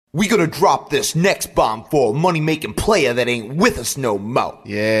We gonna drop this next bomb for a money-making player that ain't with us no more.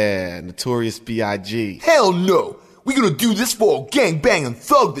 Yeah, Notorious B.I.G. Hell no! We gonna do this for a gang-banging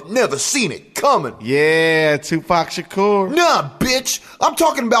thug that never seen it coming. Yeah, Tupac Shakur. Nah, bitch! I'm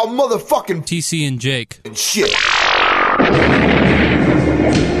talking about motherfucking TC and Jake. and shit.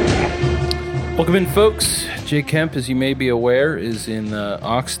 Welcome in, folks. Jake Kemp, as you may be aware, is in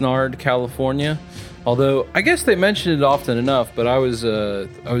Oxnard, California. Although I guess they mention it often enough, but I was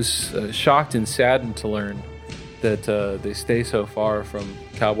shocked and saddened to learn that they stay so far from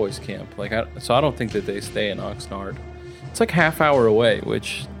Cowboys camp. So I don't think that they stay in Oxnard. It's like half hour away,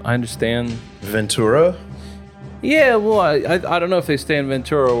 which I understand. Ventura? Yeah, well, I don't know if they stay in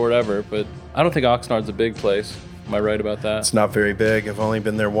Ventura or whatever, but I don't think Oxnard's a big place. Am I right about that? It's not very big. I've only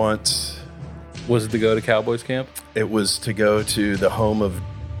been there once. Was it to go to Cowboys camp? It was to go to the home of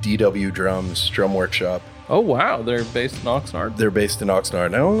DW Drums, Drum Workshop. Oh, wow. They're based in Oxnard? They're based in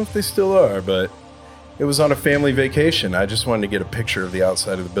Oxnard. I don't know if they still are, but it was on a family vacation. I just wanted to get a picture of the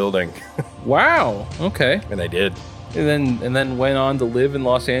outside of the building. Wow. Okay. And I did. And then went on to live in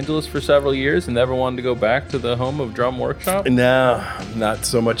Los Angeles for several years and never wanted to go back to the home of Drum Workshop? No, I'm not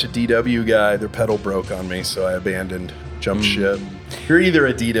so much a DW guy. Their pedal broke on me, so I abandoned, jumped ship. You're either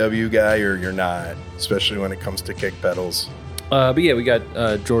a DW guy or you're not, especially when it comes to kick pedals. But yeah, we got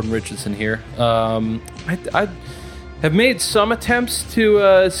Jordan Richardson here. I have made some attempts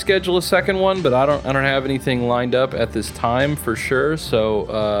to schedule a second one, but I don't have anything lined up at this time for sure. So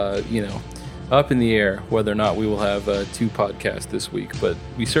up in the air whether or not we will have two podcasts this week. But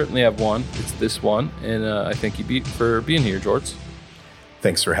we certainly have one. It's this one, and I thank you for being here, Jorts.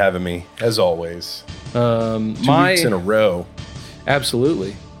 Thanks for having me, as always. 2 weeks in a row.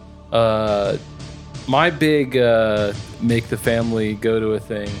 Absolutely. My big make the family go to a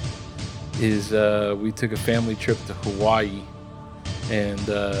thing is we took a family trip to Hawaii, and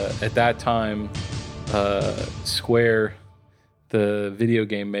at that time, Square, the video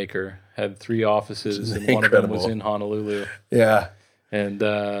game maker, had 3 offices, and one of them was in Honolulu. Yeah.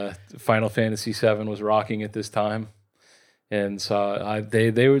 And Final Fantasy VII was rocking at this time. And so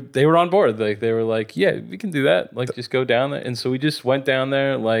they were on board. Like, they were like, yeah, we can do that. Like, just go down there. And so we just went down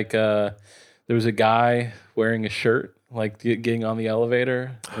there. Like, there was a guy wearing a shirt, like getting on the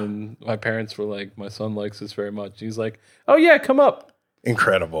elevator. And my parents were like, my son likes this very much. He's like, oh yeah, come up.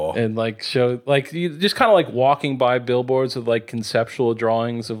 Incredible. And like you just kind of like walking by billboards with like conceptual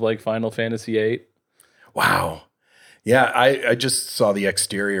drawings of like Final Fantasy VIII. Wow. Yeah, I just saw the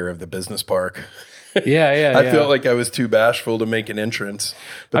exterior of the business park. Yeah. I felt like I was too bashful to make an entrance.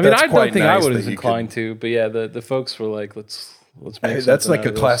 But I mean, that's I quite don't think nice I would have inclined to, but yeah, the folks were like, let's make that's like something a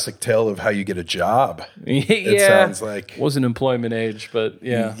out classic tale of how you get a job. Yeah, It sounds like. Wasn't employment age, but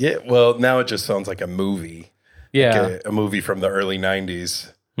yeah. Yeah, well, now it just sounds like a movie. Yeah. Like a movie from the early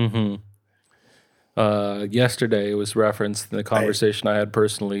 90s. Mm-hmm. Yesterday it was referenced in the conversation I had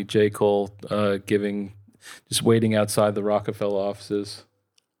personally, J. Cole just waiting outside the Rockefeller offices.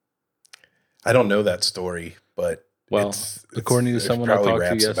 I don't know that story, but according to someone I talked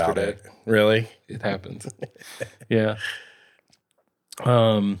to yesterday. Really? It happened. Yeah.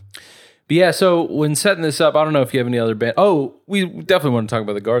 But yeah, so when setting this up, I don't know if you have any other band. Oh, we definitely want to talk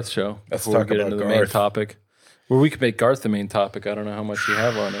about the Garth show before we get into the main topic. Or we could make Garth the main topic. I don't know how much you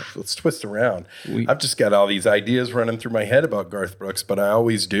have on it. Let's twist around. I've just got all these ideas running through my head about Garth Brooks, but I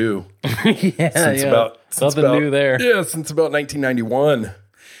always do. Since nothing new there. Yeah, since about 1991.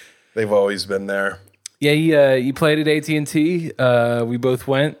 They've always been there. Yeah, you played at AT&T. We both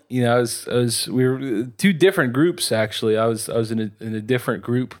went. You know, we were two different groups actually. I was in a different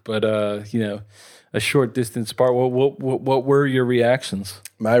group, but a short distance apart. What were your reactions?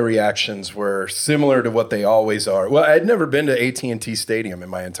 My reactions were similar to what they always are. Well, I'd never been to AT&T Stadium in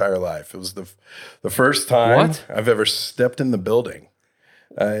my entire life. It was the first time I've ever stepped in the building.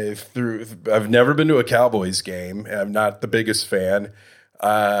 I've never been to a Cowboys game. I'm not the biggest fan.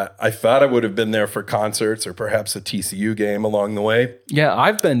 I thought I would have been there for concerts or perhaps a TCU game along the way. Yeah,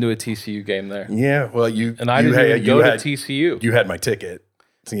 I've been to a TCU game there. Yeah, well, I didn't even go to TCU. You had my ticket.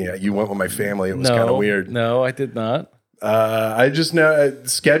 So yeah, you went with my family. It was kind of weird. No, I did not. I just know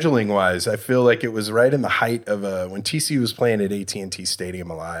scheduling wise, I feel like it was right in the height of when TCU was playing at AT&T Stadium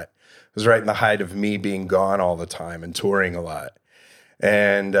a lot. It was right in the height of me being gone all the time and touring a lot.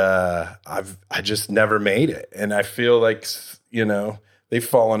 And I just never made it. And I feel like, they've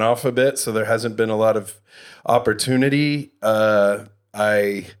fallen off a bit, so there hasn't been a lot of opportunity.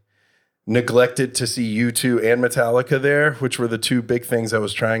 I neglected to see U2 and Metallica there, which were the two big things I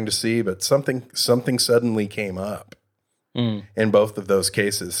was trying to see, but something suddenly came up. in both of those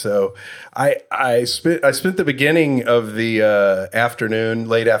cases. So I spent the beginning of the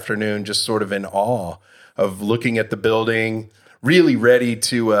late afternoon, just sort of in awe of looking at the building, really ready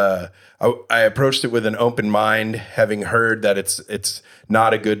to. I approached it with an open mind, having heard that it's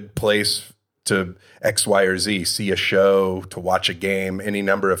not a good place to X, Y, or Z, see a show, to watch a game, any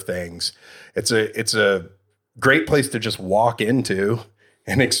number of things. It's a great place to just walk into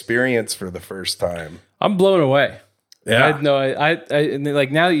and experience for the first time. I'm blown away. Yeah. I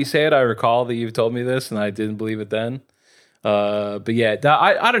like, now that you say it, I recall that you've told me this and I didn't believe it then. But yeah,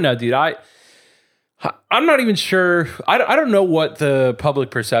 I don't know, dude. I'm not even sure. I don't know what the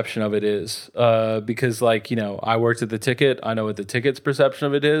public perception of it is, because, like, I worked at the ticket. I know what the ticket's perception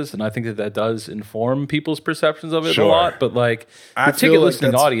of it is, and I think that does inform people's perceptions of it a lot. But, like, the ticket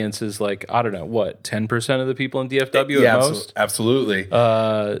listening audience is, like, I don't know, what, 10% of the people in DFW at most? Absolutely.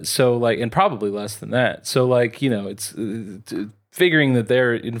 So, like, and probably less than that. So, like, it's figuring that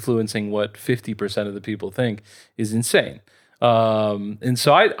they're influencing what 50% of the people think is insane. And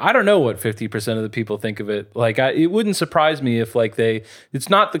so I don't know what 50% of the people think of it. Like, it wouldn't surprise me if, like, it's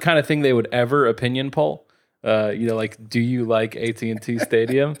not the kind of thing they would ever opinion poll. Like, do you like AT&T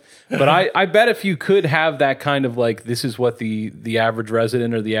Stadium? But I bet if you could have that kind of, like, this is what the average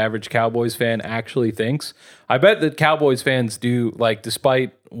resident or the average Cowboys fan actually thinks, I bet that Cowboys fans do, like,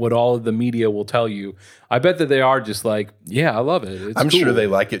 despite what all of the media will tell you, I bet that they are just like, yeah, I love it. I'm sure they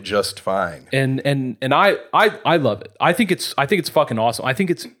like it just fine. And I love it. I think it's fucking awesome. I think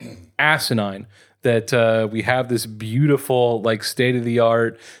it's asinine that we have this beautiful, like, state of the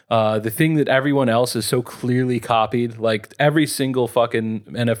art, the thing that everyone else is so clearly copied. Like, every single fucking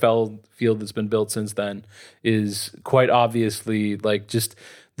NFL field that's been built since then is quite obviously, like, just,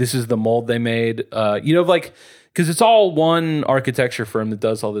 this is the mold they made. Like, because it's all one architecture firm that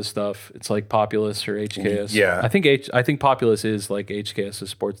does all this stuff. It's like Populous or HKS. Yeah, I think Populous is like HKS's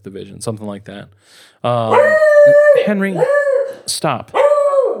sports division, something like that. Henry, stop.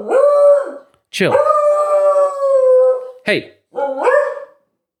 Chill. Hey,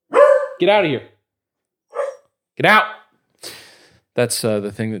 get out of here. Get out. That's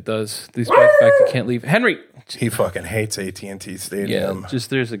the thing that does. Despite the fact you can't leave. Henry. He fucking hates AT&T Stadium. Yeah, just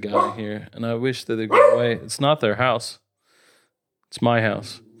there's a guy here, and I wish that they'd go away. It's not their house. It's my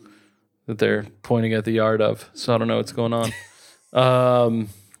house that they're pointing at the yard of. So I don't know what's going on.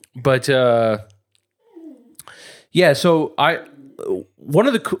 Yeah, so I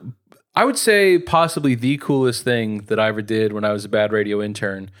would say possibly the coolest thing that I ever did when I was a Bad Radio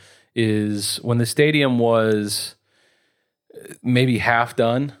intern is when the stadium was maybe half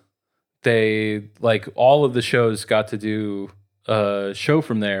done. They, like, all of the shows got to do a show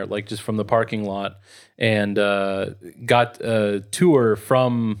from there, like, just from the parking lot, and got a tour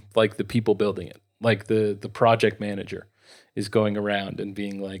from, like, the people building it. Like, the project manager is going around and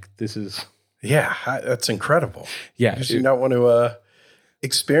being like, this is... Yeah, that's incredible. Yeah. Because you don't want to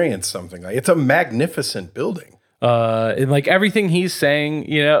experience something like... It's a magnificent building. And, like, everything he's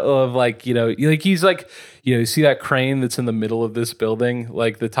saying, of, like, like, he's like, you see that crane that's in the middle of this building,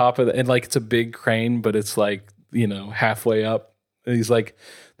 like the top of and, like, it's a big crane, but it's, like, halfway up. And he's like,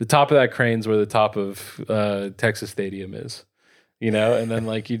 the top of that crane's where the top of Texas Stadium is, and then,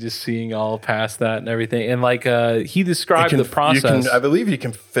 like, you just seeing all past that and everything. And, like, he described the process. I believe you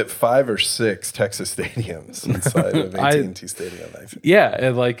can fit 5 or 6 Texas stadiums inside of AT&T Stadium. Yeah.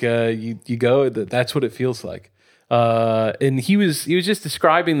 And, like, you go, that's what it feels like. And he was just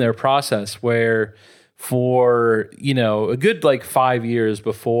describing their process where for, a good, like, 5 years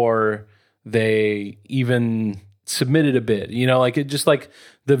before they even submitted a bid, like, it just, like,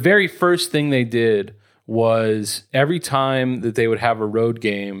 the very first thing they did was every time that they would have a road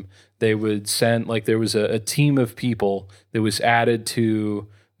game, they would send, like, there was a team of people that was added to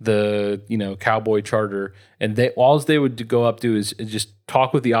the, Cowboy charter, and all they would go up do is just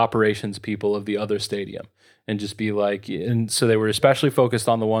talk with the operations people of the other stadium. And just be like, and so they were especially focused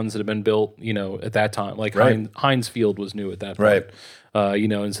on the ones that had been built, at that time. Like, right. Heinz Field was new at that point. Right.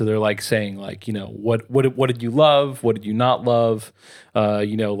 And so they're, like, saying, like, what did you love? What did you not love?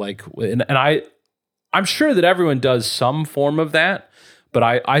 Like, and I'm sure that everyone does some form of that, but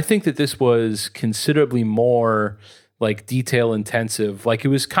I think that this was considerably more, like, detail intensive. Like, it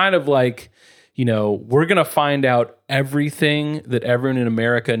was kind of like, we're going to find out everything that everyone in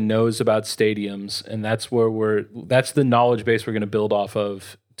America knows about stadiums. And that's the knowledge base we're going to build off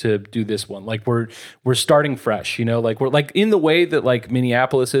of to do this one. Like we're starting fresh, you know, like we're like in the way that like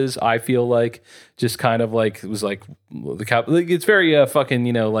Minneapolis is. I feel like just kind of like it was like it's very fucking,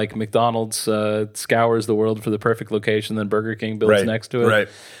 you know, like McDonald's scours the world for the perfect location, then Burger King builds next to it. Right.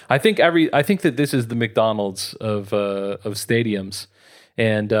 I think that this is the McDonald's of stadiums.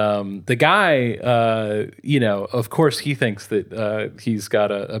 And the guy, you know, of course he thinks that he's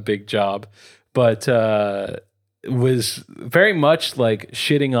got a big job, but was very much like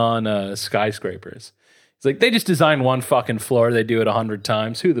shitting on skyscrapers. It's like they just design one fucking floor, they do it 100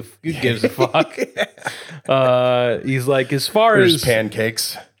 times. Who gives a fuck? He's like, as far as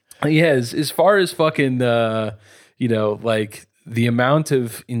pancakes. Yeah, as far as fucking you know, like the amount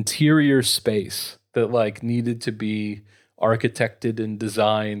of interior space that like needed to be architected and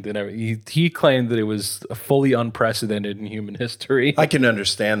designed and everything. He claimed that it was fully unprecedented in human history. I can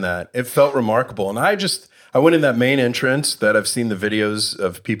understand that. It felt remarkable. And I went in that main entrance that I've seen the videos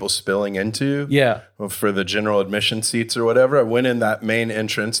of people spilling into. Yeah. For the general admission seats or whatever. I went in that main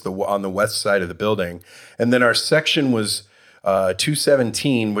entrance on the west side of the building. And then our section was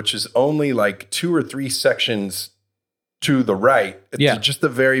 217, which is only like 2 or 3 sections to the right. It's just the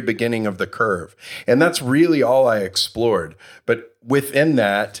very beginning of the curve. And that's really all I explored. But within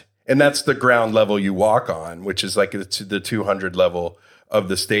that, and that's the ground level you walk on, which is like the 200 level of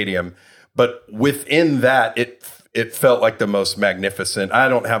the stadium. But within that, it felt like the most magnificent. I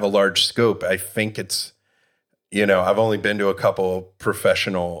don't have a large scope. I think it's, you know, I've only been to a couple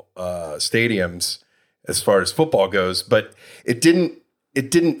professional stadiums as far as football goes, but it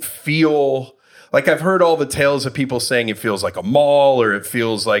didn't feel like, I've heard all the tales of people saying it feels like a mall or it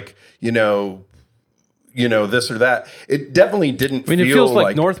feels like, you know, this or that. It definitely didn't feel like... it feels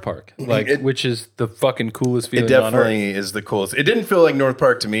like North Park, which is the fucking coolest feeling on earth. It definitely is the coolest. It didn't feel like North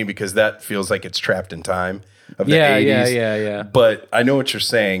Park to me because that feels like it's trapped in time of the 80s. Yeah. But I know what you're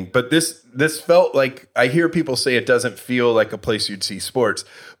saying. But this felt like, I hear people say it doesn't feel like a place you'd see sports.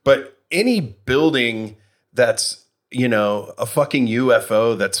 But any building that's, you know, a fucking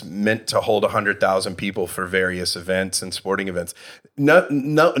UFO that's meant to hold 100,000 people for various events and sporting events.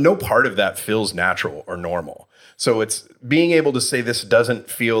 No part of that feels natural or normal. So it's being able to say this doesn't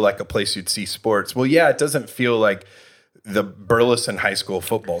feel like a place you'd see sports. Well, yeah, it doesn't feel like the Burleson High School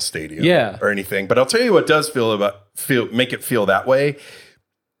football stadium or anything. But I'll tell you what does make it feel that way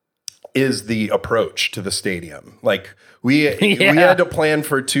is the approach to the stadium. Like we had to plan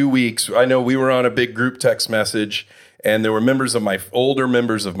for 2 weeks. I know we were on a big group text message and there were older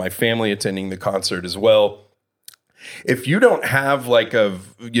members of my family attending the concert as well. If you don't have like a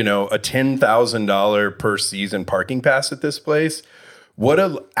 $10,000 per season parking pass at this place, what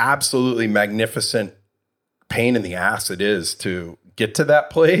a absolutely magnificent pain in the ass it is to get to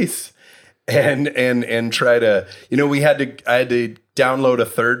that place and try to, you know, I had to download a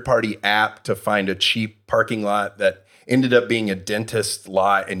third-party app to find a cheap parking lot that ended up being a dentist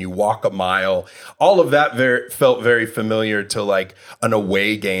lot, and you walk a mile. All of that felt very familiar to like an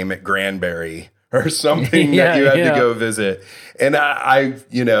away game at Granbury or something that you had to go visit. And I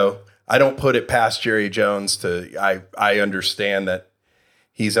don't put it past Jerry Jones I understand that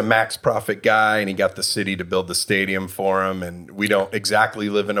he's a max profit guy and he got the city to build the stadium for him. And we don't exactly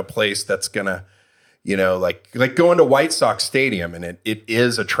live in a place that's gonna, you know, like going to White Sox Stadium and it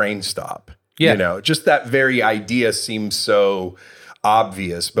is a train stop. Yeah. You know, just that very idea seems so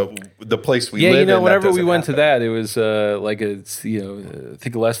obvious, but the place we live in, you know, whenever we went to that, it was like it's, you know, I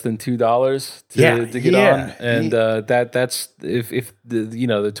think less than $2 to get on, and that's if the, you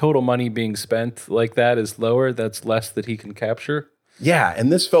know, the total money being spent like that is lower, that's less that he can capture. Yeah,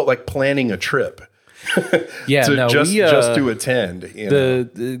 and this felt like planning a trip. Just to attend. You know?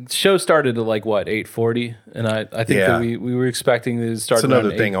 The show started at like what 8:40, and I think that we were expecting to start. That's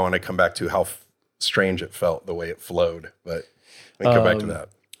another thing I want to come back to, how strange it felt the way it flowed, but we can come back to that.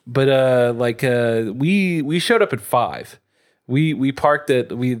 But we showed up at 5. We parked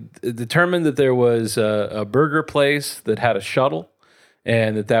at. We determined that there was a burger place that had a shuttle.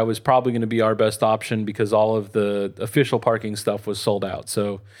 And that was probably going to be our best option because all of the official parking stuff was sold out.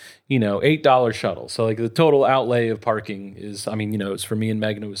 So, you know, $8 shuttle. So like the total outlay of parking is, I mean, you know, it's for me and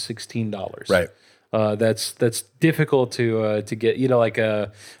Megan, it was $16. Right. That's difficult to get. You know, like I'm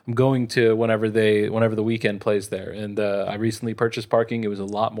going to whenever the weekend plays there, and I recently purchased parking. It was a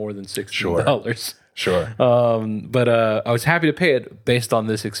lot more than $16. Sure. But I was happy to pay it based on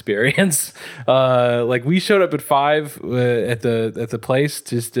this experience. Like we showed up at 5 at the place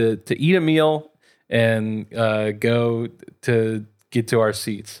just to eat a meal and go to get to our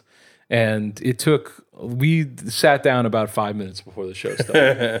seats. And it took We sat down about 5 minutes before the show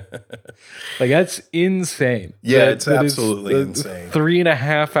started. Like, that's insane. Yeah, That- it's that absolutely a insane.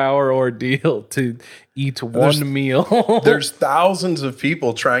 3.5 hour ordeal to eat one meal. There's thousands of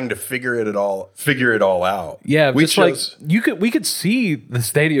people trying to figure it all out. Yeah, we just chose. like we could see the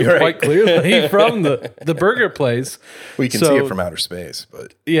stadium Right. quite clearly from the burger place. We can see it from outer space,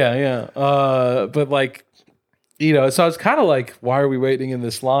 but Yeah. But like, so it's kind of like, why are we waiting in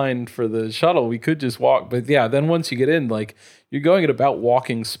this line for the shuttle? We could just walk. But yeah, then once you get in, like, you're going at about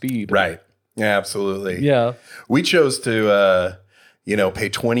walking speed. right. Yeah, absolutely. Yeah. We chose to, pay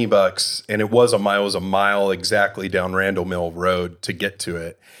 $20, and it was a mile exactly down Randall Mill Road to get to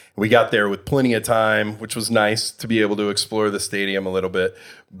it. We got there with plenty of time, which was nice to be able to explore the stadium a little bit.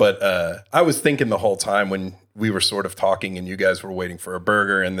 But I was thinking the whole time when we were sort of talking and you guys were waiting for a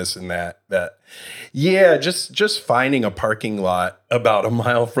burger and this and that, just finding a parking lot about a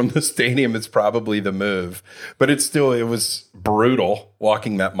mile from the stadium is probably the move. But it was brutal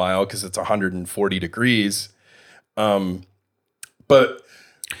walking that mile because it's 140 degrees. But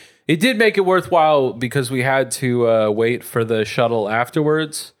It did make it worthwhile because we had to wait for the shuttle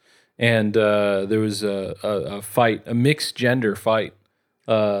afterwards. And there was a fight, a mixed gender fight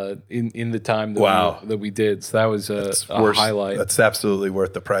in the time that we did. So that was a highlight. That's absolutely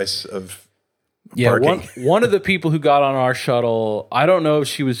worth the price of Yeah, parking. one of the people who got on our shuttle, I don't know if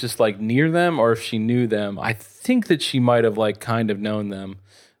she was just like near them or if she knew them. I think that she might have like kind of known them.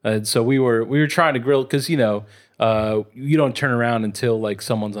 And so we were trying to grill because you don't turn around until like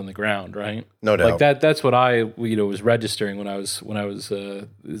someone's on the ground, right? No doubt. Like that's what I was registering when I was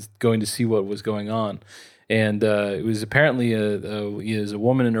going to see what was going on, and it was apparently a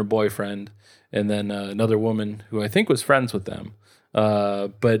woman and her boyfriend, and then another woman who I think was friends with them.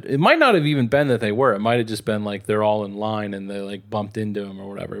 But it might not have even been that they were. It might have just been like they're all in line and they like bumped into him or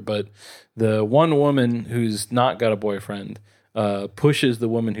whatever. But the one woman who's not got a boyfriend pushes the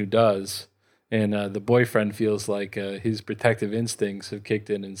woman who does, and the boyfriend feels like his protective instincts have kicked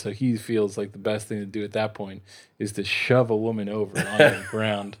in, and so he feels like the best thing to do at that point is to shove a woman over onto the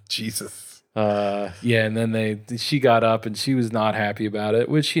ground. Jesus. And then she got up and she was not happy about it,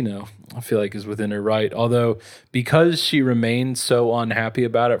 which, I feel like is within her right. Although because she remained so unhappy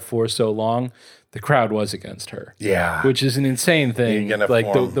about it for so long, the crowd was against her. Yeah. Which is an insane thing. You're gonna Like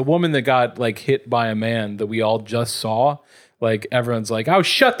form- the woman that got like hit by a man that we all just saw, like everyone's like, oh,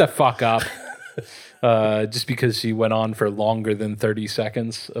 shut the fuck up. Just because she went on for longer than 30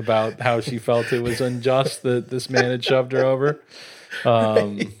 seconds about how she felt it was unjust that this man had shoved her over.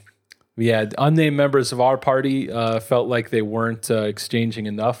 Yeah, unnamed members of our party felt like they weren't exchanging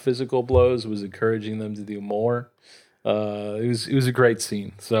enough physical blows, was encouraging them to do more. It was a great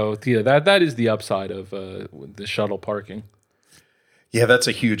scene. So that is the upside of the shuttle parking. Yeah, that's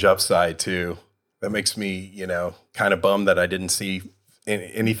a huge upside too. That makes me, kind of bummed that I didn't see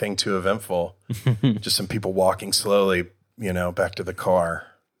anything too eventful. Just some people walking slowly, back to the car.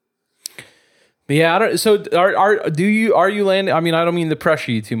 But yeah, I don't. So are you landing? I mean, I don't mean to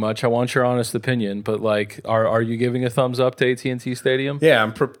pressure you too much. I want your honest opinion, but like, are you giving a thumbs up to AT&T Stadium?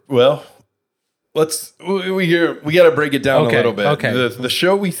 Yeah, we got to break it down a little bit. Okay. The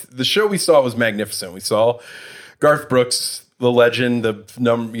show we saw was magnificent. We saw Garth Brooks, the legend,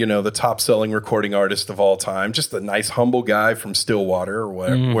 the top selling recording artist of all time, just a nice humble guy from Stillwater or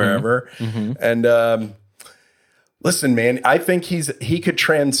wherever. Mm-hmm. And listen, man, I think he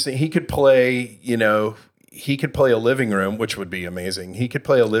could play a living room, which would be amazing. He could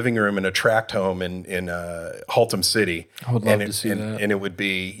play a living room in a tract home in Haltom City. I would love to see that. And it would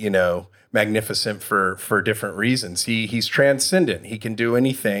be, magnificent for different reasons. He's transcendent. He can do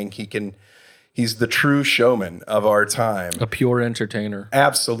anything. He's the true showman of our time. A pure entertainer.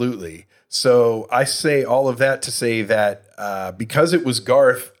 Absolutely. So I say all of that to say that because it was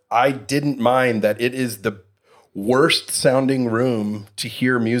Garth, I didn't mind that it is the worst sounding room to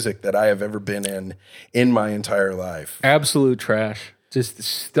hear music that I have ever been in my entire life. Absolute trash. Just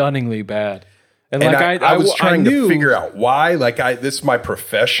stunningly bad. And And like I was trying knew, to figure out why. This is my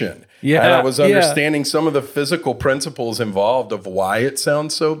profession. Yeah, and I was yeah. understanding some of the physical principles involved of why it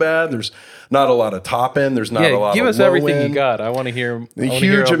sounds so bad. There's not a lot of top end. There's not a lot give of us low everything end. you got. I want to hear A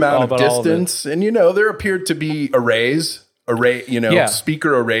huge amount of distance. And, there appeared to be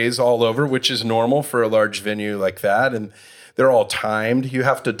speaker arrays all over, which is normal for a large venue like that. And they're all timed. You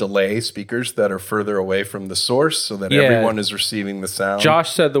have to delay speakers that are further away from the source so that everyone is receiving the sound.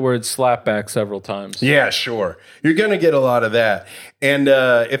 Josh said the word slapback several times. Yeah, sure. You're going to get a lot of that. And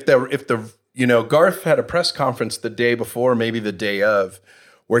if Garth had a press conference the day before, maybe the day of,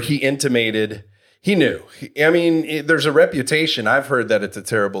 where he intimated he knew. There's a reputation. I've heard that it's a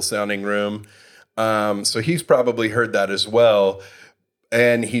terrible sounding room. So he's probably heard that as well.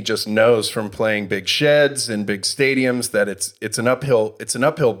 And he just knows from playing big sheds and big stadiums that it's an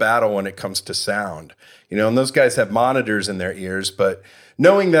uphill battle when it comes to sound. And those guys have monitors in their ears, but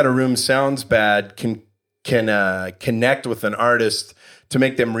knowing that a room sounds bad can connect with an artist to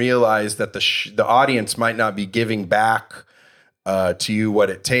make them realize that the audience might not be giving back to you what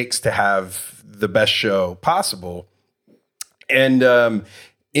it takes to have the best show possible. And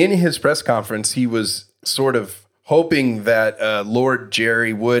in his press conference, he was sort of hoping that Lord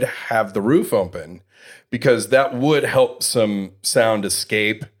Jerry would have the roof open because that would help some sound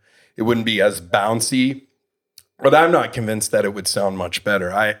escape. It wouldn't be as bouncy, but I'm not convinced that it would sound much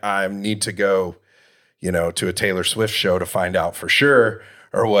better. I need to go, to a Taylor Swift show to find out for sure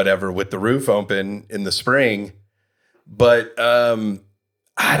or whatever with the roof open in the spring. But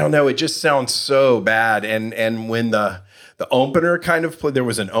I don't know. It just sounds so bad. And when the opener kind of played, there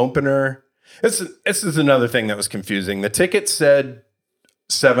was an opener. This is another thing that was confusing. The ticket said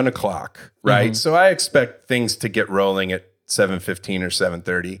 7:00, right? Mm-hmm. So I expect things to get rolling at 7:15 or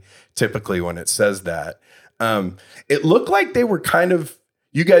 7:30, typically when it says that. It looked like they were kind of,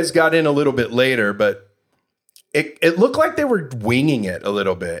 you guys got in a little bit later, but it looked like they were winging it a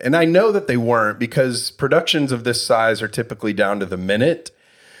little bit. And I know that they weren't because productions of this size are typically down to the minute.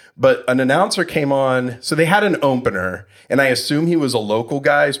 But an announcer came on, so they had an opener, and I assume he was a local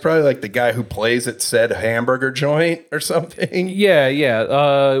guy. He's probably like the guy who plays at said hamburger joint or something. Yeah.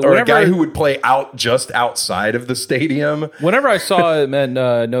 Or a guy who would play just outside of the stadium. Whenever I saw him at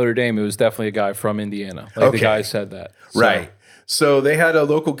Notre Dame, it was definitely a guy from Indiana. The guy said that. So. Right. So they had a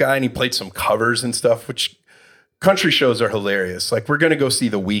local guy, and he played some covers and stuff, which country shows are hilarious. Like, we're going to go see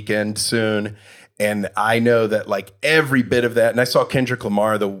The Weeknd soon. And I know that every bit of that, and I saw Kendrick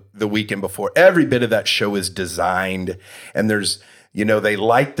Lamar the weekend before, every bit of that show is designed. And there's, they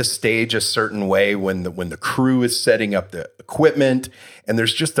light the stage a certain way when the crew is setting up the equipment, and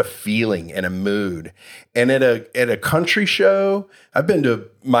there's just a feeling and a mood. And at a country show, I've been to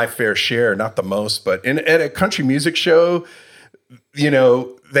my fair share, not the most, but at a country music show,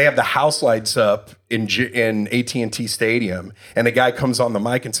 they have the house lights up in AT&T Stadium, and a guy comes on the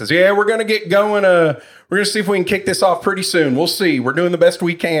mic and says, "Yeah, we're going to get going. We're going to see if we can kick this off pretty soon. We'll see. We're doing the best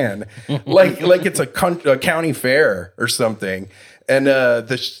we can." like it's a county fair or something. And I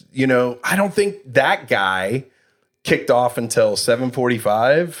don't think that guy kicked off until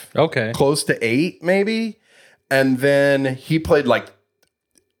 7:45. Okay, close to 8 maybe, and then he played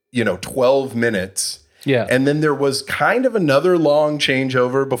 12 minutes. Yeah. And then there was kind of another long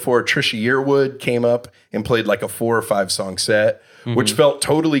changeover before Trisha Yearwood came up and played a 4 or 5 song set, which felt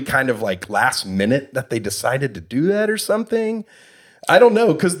totally kind of last minute that they decided to do that or something. I don't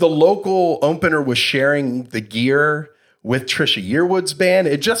know, because the local opener was sharing the gear with Trisha Yearwood's band.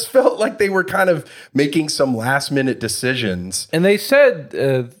 It just felt like they were kind of making some last minute decisions. And they said,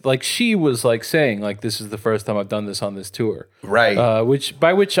 she was saying, this is the first time I've done this on this tour. Right.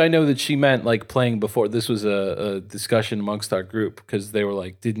 Which I know that she meant playing before. This was a discussion amongst our group because they were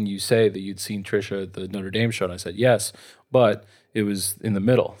didn't you say that you'd seen Trisha at the Notre Dame show? And I said, yes, but it was in the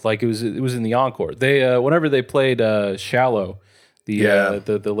middle. It was in the encore. They, whenever they played Shallow,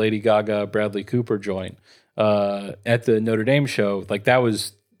 the Lady Gaga, Bradley Cooper joint, at the Notre Dame show, that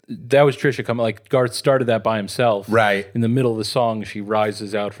was Trisha coming. Garth started that by himself. Right. In the middle of the song, she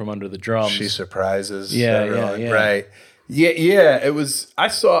rises out from under the drums. She surprises. Yeah. Right. Yeah. It was. I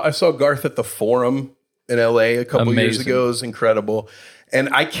saw Garth at the Forum in LA a couple years ago. It was incredible, and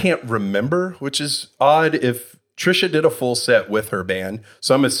I can't remember, which is odd, if Trisha did a full set with her band.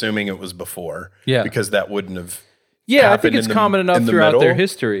 So I'm assuming it was before. Yeah. Because that wouldn't have. Yeah, I think it's common enough throughout their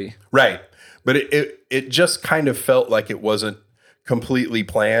history. Right. But it just kind of felt like it wasn't completely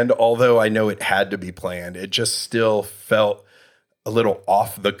planned, although I know it had to be planned. It just still felt a little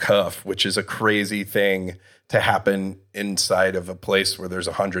off the cuff, which is a crazy thing to happen inside of a place where there's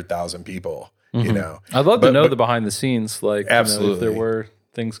 100,000 people, I'd love to know the behind the scenes, absolutely. If there were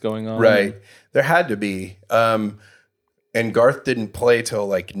things going on. Right. There had to be. And Garth didn't play till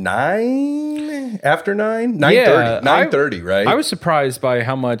 9, after 9? 9:30. 9:30, right? I was surprised by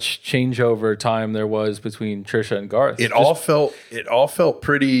how much changeover time there was between Trisha and Garth. It all felt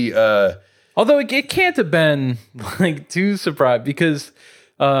pretty although it can't have been too surprised because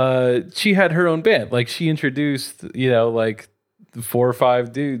she had her own band. She introduced, the 4 or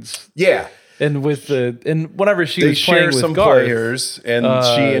 5 dudes. Yeah. And whenever she was playing with some Garth, players, and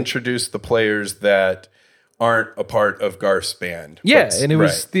she introduced the players that aren't a part of Garth's band. Yeah, and it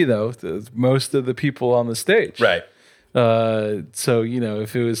was, most of the people on the stage. Right. So,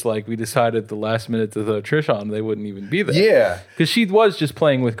 if it was we decided the last minute to throw Trish on, they wouldn't even be there. Yeah. Because she was just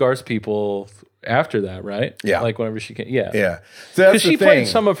playing with Garth's people after that, right? Yeah. Like whenever she came. Yeah. Yeah. So that's Because she the thing. played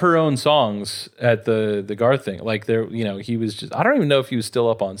some of her own songs at the Garth thing. Like there, he was just, I don't even know if he was still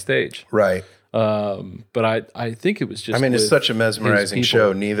up on stage. Right. But I think it was just, I mean, it's with such a mesmerizing his people.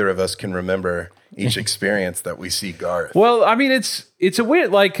 show. Neither of us can remember each experience that we see Garth. Well, I mean, it's a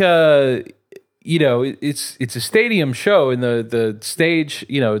weird, like, it's a stadium show, and the stage,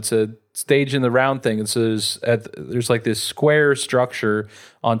 it's a stage in the round thing, and so there's like this square structure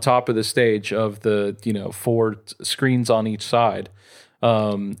on top of the stage of the 4 screens on each side,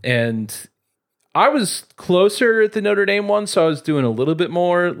 and I was closer at the Notre Dame one, so I was doing a little bit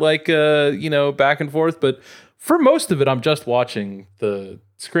more like back and forth, but for most of it, I'm just watching the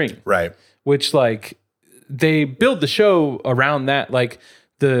screen, Right. which like they build the show around that, like.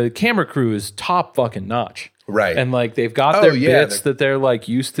 The camera crew is top fucking notch. Right. And like they've got their bits that they're like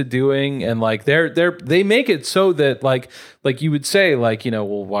used to doing, and like they make it so that like you would say, like, well,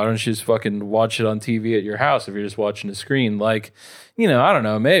 why don't you just fucking watch it on TV at your house if you're just watching a screen? Like, I don't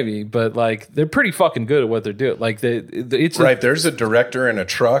know, maybe, but like they're pretty fucking good at what they're doing. Like it's Right. There's a director in a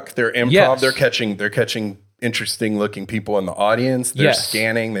truck. They're improv. Yes. They're catching interesting looking people in the audience. They're Yes.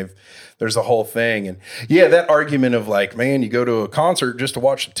 scanning. There's a whole thing. And yeah, that argument of like, man, you go to a concert just to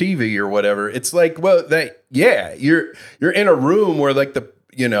watch the TV or whatever. It's like, well, you're in a room where like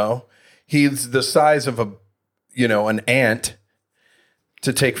he's the size of an ant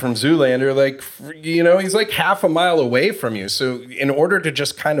to take from Zoolander. Like, he's like half a mile away from you. So in order to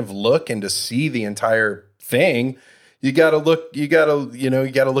just kind of look and to see the entire thing, you gotta look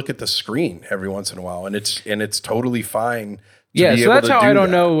at the screen every once in a while. And it's totally fine. Yeah, so that's how I don't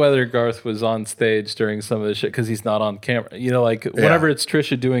know whether Garth was on stage during some of the shit, because he's not on camera. Like whenever it's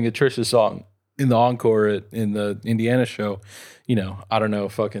Trisha doing a Trisha song in the encore in the Indiana show, I don't know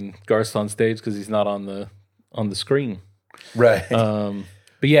if fucking Garth's on stage because he's not on the screen. Right. But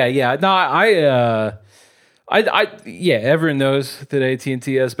yeah. No, everyone knows that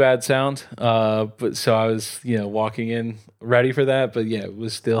AT&T has bad sound. But so I was, walking in ready for that. But yeah, it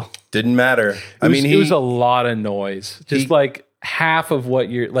was still Didn't matter. it was a lot of noise. Just like half of what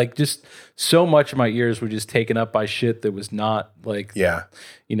you're like, just so much of my ears were just taken up by shit that was not like,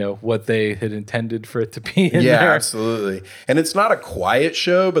 what they had intended for it to be in there. Absolutely. And it's not a quiet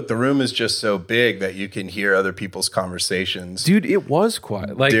show, but the room is just so big that you can hear other people's conversations. Dude, it was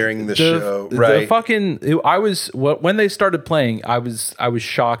quiet. Like during the show, right? When they started playing, I was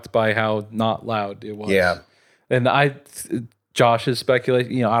shocked by how not loud it was. Yeah. And Josh's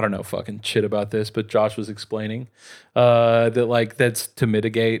speculation, I don't know fucking shit about this, but Josh was explaining that like that's to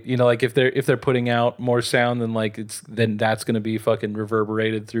mitigate, like if they're putting out more sound, then that's going to be fucking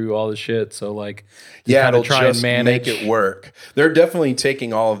reverberated through all the shit. So like, it'll try just and manage. make it work. They're definitely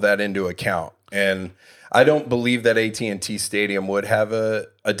taking all of that into account, and I don't believe that AT&T Stadium would have a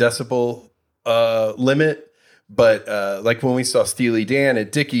decibel limit, but like when we saw Steely Dan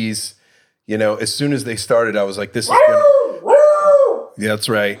at Dickies, as soon as they started, I was like, this is gonna. Yeah, that's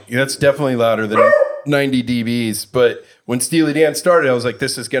right. Yeah, that's definitely louder than 90 dBs. But when Steely Dan started, I was like,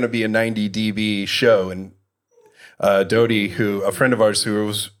 this is going to be a 90 dB show. And Dodie, a friend of ours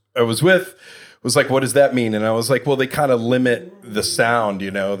who I was with, was like, what does that mean? And I was like, well, they kind of limit the sound.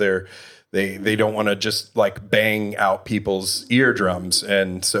 They don't want to just like bang out people's eardrums.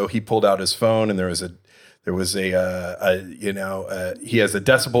 And so he pulled out his phone, and he has a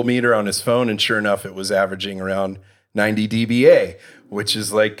decibel meter on his phone, and sure enough, it was averaging around 90 dBA, which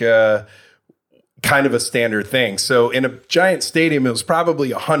is like kind of a standard thing. So in a giant stadium, it was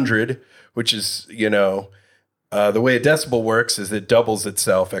probably 100, which is, the way a decibel works is it doubles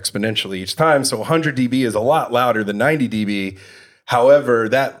itself exponentially each time. So 100 dB is a lot louder than 90 dB. However,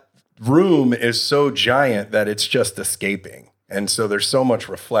 that room is so giant that it's just escaping. And so there's so much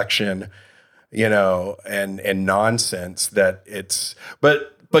reflection, and nonsense that it's,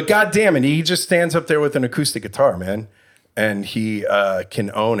 but God damn it, he just stands up there with an acoustic guitar, man, and he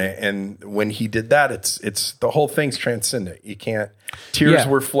can own it. And when he did that, it's the whole thing's transcendent. You can't. Tears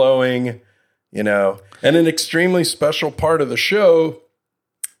were flowing, And an extremely special part of the show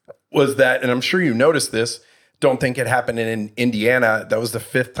was that, and I'm sure you noticed this. Don't think it happened in Indiana. That was the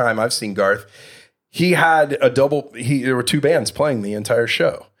 5th time I've seen Garth. He had there were 2 bands playing the entire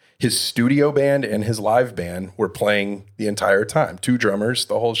show. His studio band and his live band were playing the entire time. 2 drummers,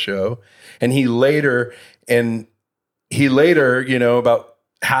 the whole show. And he later, about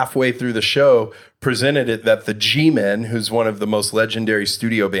halfway through the show, presented it that the G-Men, who's one of the most legendary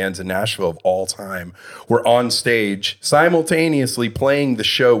studio bands in Nashville of all time, were on stage simultaneously playing the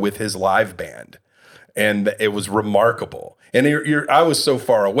show with his live band. And it was remarkable. And I was so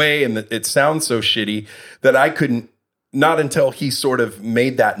far away, and it sounds so shitty that I couldn't not until he sort of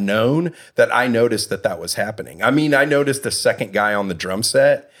made that known that I noticed that was happening. I mean, I noticed the second guy on the drum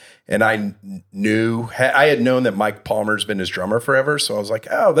set, and I had known that Mike Palmer's been his drummer forever. So I was like,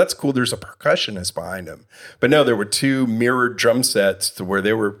 oh, that's cool. There's a percussionist behind him. But no, there were two mirrored drum sets to where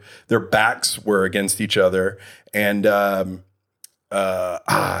their backs were against each other. And I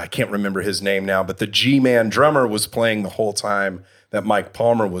can't remember his name now, but the G-Man drummer was playing the whole time that Mike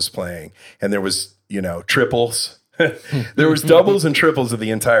Palmer was playing. And there was, triples. There was doubles and triples of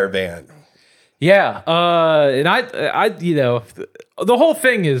the entire band. Yeah, and I, the whole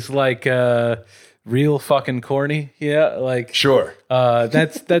thing is like real fucking corny. Yeah, like sure.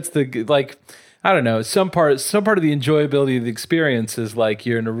 That's the like. I don't know. Some part of the enjoyability of the experience is like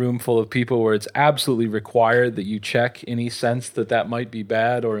you're in a room full of people where it's absolutely required that you check any sense that might be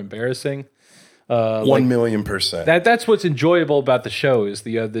bad or embarrassing. 1,000,000%. That's what's enjoyable about the show is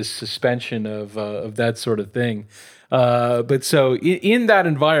this suspension of that sort of thing. But so in that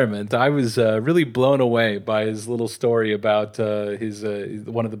environment, I was really blown away by his little story about his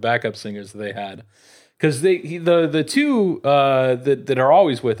one of the backup singers that they had, because the two that are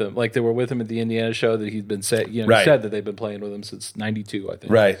always with him, like they were with him at the Indiana show that he'd been said that they've been playing with him since '92, I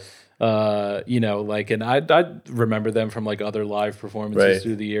think. Right. And I remember them from like other live performances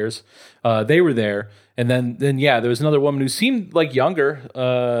through the years. They were there. And then there was another woman who seemed like younger,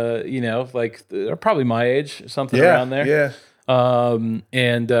 like probably my age, something around there. Yeah.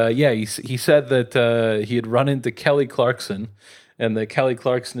 He said that he had run into Kelly Clarkson, and that Kelly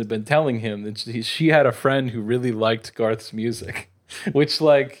Clarkson had been telling him that she had a friend who really liked Garth's music. Which,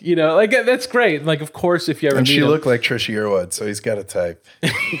 that's great. Like, of course, if you ever and meet she him, looked like Trisha Yearwood, so he's got a type.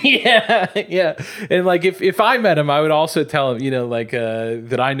 yeah. And like, if I met him, I would also tell him,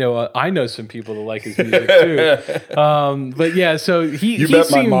 that I know some people that like his music too. But yeah, so he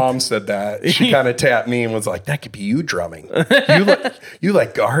bet my mom said that. She kind of tapped me and was like, "That could be you drumming. You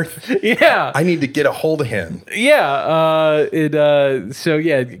like Garth? Yeah, I need to get a hold of him." Yeah.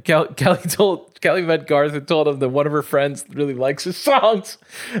 Kelly met Garth and told him that one of her friends really likes his songs.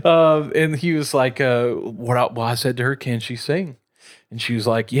 And he was like, well, I said to her, can she sing? And she was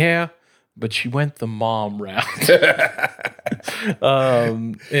like, yeah, but she went the mom route.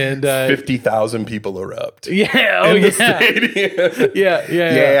 50,000 people erupt. Yeah. In the stadium.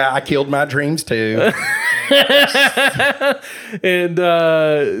 Yeah. I killed my dreams too. And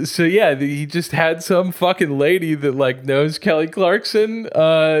he just had some fucking lady that like knows Kelly Clarkson,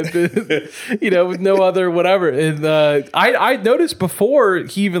 with no other whatever. And I noticed before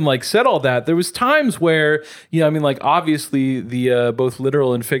he even like said all that, there was times where obviously the both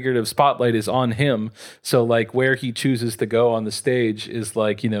literal and figurative spotlight is on him. So like where he chooses to go on the stage is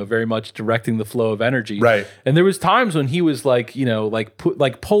like very much directing the flow of energy. Right. And there was times when he was like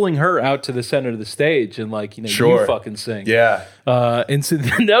pulling her out to the center of the stage and like sure. You fucking sing. Yeah. And so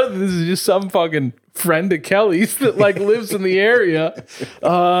now this is just some fucking friend of Kelly's that like lives in the area.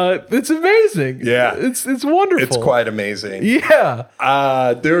 It's amazing. Yeah. It's wonderful. It's quite amazing. Yeah.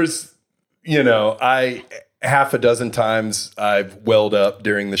 There's, I half a dozen times I've welled up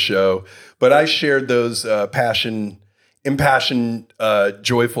during the show, but I shared those impassioned,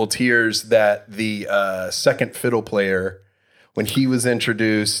 joyful tears that the second fiddle player, when he was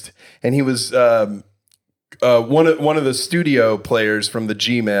introduced, and he was one of the studio players from the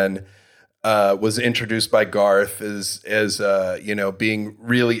G-Men, was introduced by Garth as being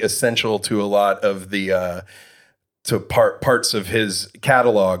really essential to a lot of the parts of his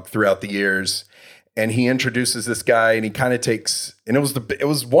catalog throughout the years. And he introduces this guy, and he kind of takes, and it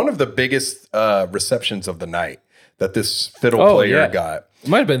was one of the biggest receptions of the night that this fiddle player got. It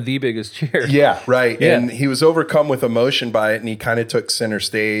might have been the biggest cheer. Yeah, right. Yeah. And he was overcome with emotion by it, and he kind of took center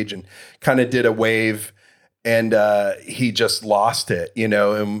stage and kind of did a wave, and he just lost it,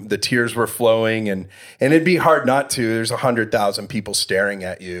 and the tears were flowing, and it'd be hard not to. There's 100,000 people staring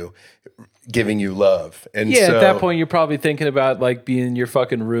at you, giving you love. And yeah, so, at that point, you're probably thinking about like being in your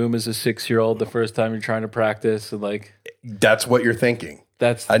fucking room as a 6-year-old the first time you're trying to practice, and like that's what you're thinking.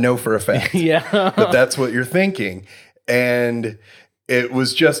 I know for a fact. Yeah. But that's what you're thinking. And it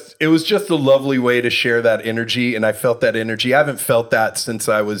was just a lovely way to share that energy. And I felt that energy. I haven't felt that since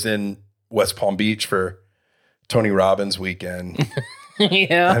I was in West Palm Beach for Tony Robbins weekend.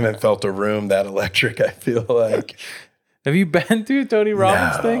 Yeah. I haven't felt a room that electric, I feel like. Have you been to Tony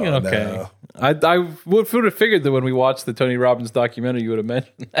Robbins thing? Okay. No. I would have figured that when we watched the Tony Robbins documentary, you would have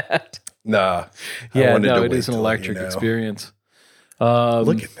mentioned that. Nah. Yeah, no, it is an electric experience.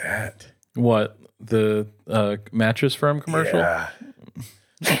 Look at that. What? The mattress firm commercial? Yeah.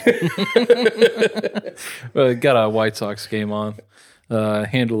 Got a White Sox game on.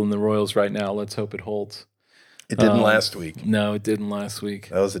 Handling the Royals right now. Let's hope it holds. It didn't last week. No, it didn't last week.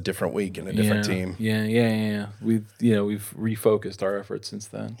 That was a different week and a different team. Yeah. We've refocused our efforts since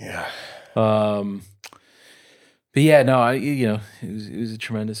then. Yeah. But yeah, no, it was a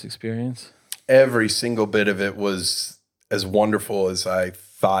tremendous experience. Every single bit of it was as wonderful as I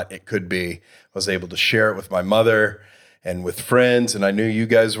thought it could be. I was able to share it with my mother and with friends, and I knew you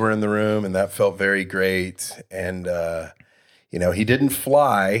guys were in the room, and that felt very great. And he didn't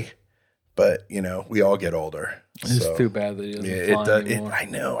fly, but we all get older. It's too bad that he doesn't fly anymore. I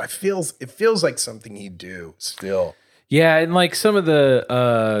know. It feels like something he'd do still. Yeah, and like some of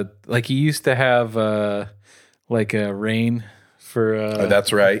the he used to have like a rain for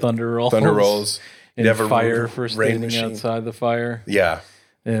that's right. Thunder rolls. And fire for standing outside the fire. Yeah.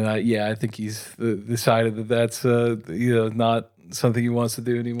 And I think he's decided that that's not something he wants to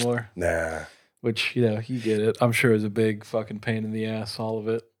do anymore. Nah. Which, you get it. I'm sure is a big fucking pain in the ass, all of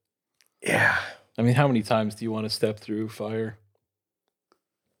it. Yeah. I mean, how many times do you want to step through fire?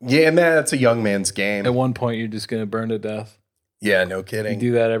 Yeah, man, that's a young man's game. At one point, you're just going to burn to death. Yeah, no kidding.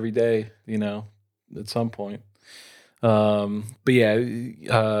 You do that every day, at some point. But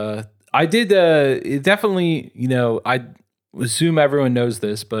yeah, I did it definitely, I assume everyone knows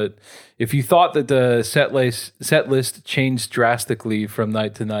this, but if you thought that the set list changed drastically from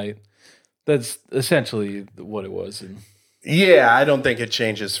night to night, that's essentially what it was. Yeah, I don't think it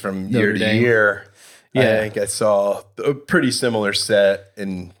changes from year to year. Yeah. I think I saw a pretty similar set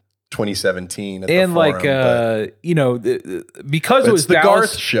in 2017 at the Forum, because it was the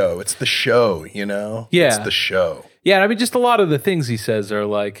Dallas Garth show. It's the show, Yeah. It's the show. Yeah, I mean, just a lot of the things he says are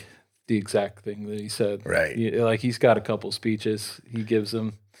like the exact thing that he said. Right. Like he's got a couple speeches he gives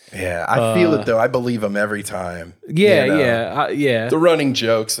them. Yeah, I feel it though. I believe him every time. Yeah. The running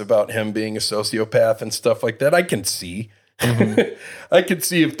jokes about him being a sociopath and stuff like that, I can see. Mm-hmm. I could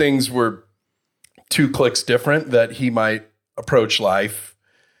see if things were 2 clicks different that he might approach life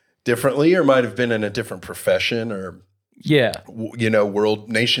differently, or might have been in a different profession, or world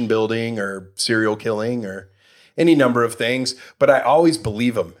nation building, or serial killing, or any number of things. But I always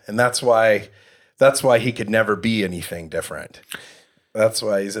believe him, and that's why he could never be anything different. That's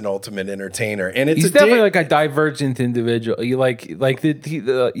why he's an ultimate entertainer, and he's definitely like a divergent individual. You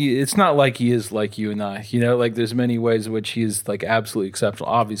it's not like he is like you and I. Like there's many ways in which he is like absolutely exceptional.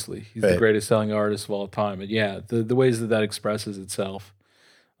 Obviously, he's the greatest selling artist of all time. And the ways that expresses itself,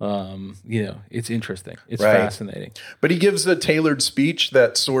 it's interesting. It's fascinating. But he gives a tailored speech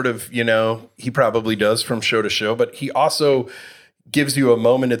that sort of, he probably does from show to show. But he also gives you a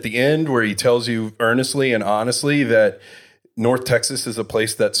moment at the end where he tells you earnestly and honestly that North Texas is a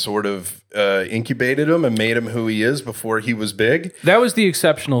place that sort of incubated him and made him who he is before he was big. That was the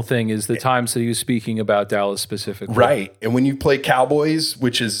exceptional thing, is the times that he was speaking about Dallas specifically. Right. And when you play Cowboys,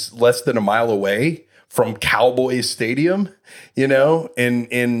 which is less than a mile away from Cowboys Stadium,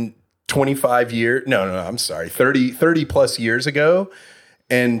 in 25 years, I'm sorry, 30 plus years ago.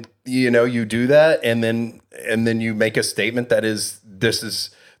 And, you do that. And then you make a statement that this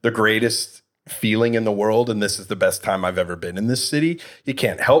is the greatest feeling in the world, and this is the best time I've ever been in this city. You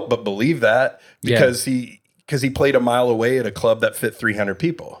can't help but believe that because he played a mile away at a club that fit 300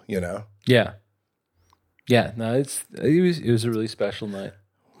 people, Yeah. No, it was a really special night.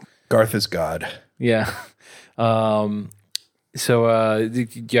 Garth is God. Yeah. So do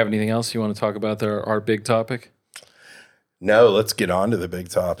you have anything else you want to talk about our big topic? No, let's get on to the big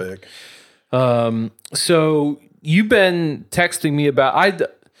topic. So you've been texting me about,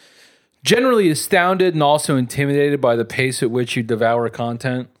 generally astounded and also intimidated by the pace at which you devour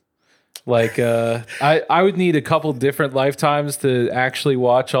content. Like, I would need a couple different lifetimes to actually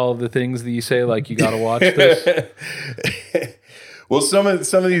watch all of the things that you say, like, you got to watch this. Well, some of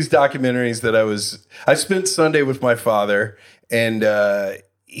these documentaries that I spent Sunday with my father, and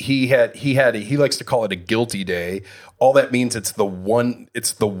he likes to call it a guilty day. All that means it's the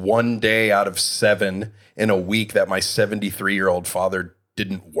one day out of 7 in a week that my 73-year-old father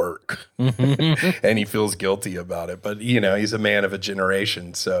didn't work. And he feels guilty about it. But, he's a man of a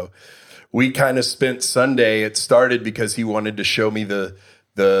generation. So we kind of spent Sunday. It started because he wanted to show me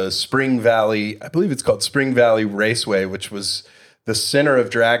the Spring Valley, I believe it's called Spring Valley Raceway, which was the center of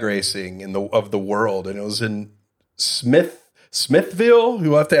drag racing of the world. And it was in Smithville.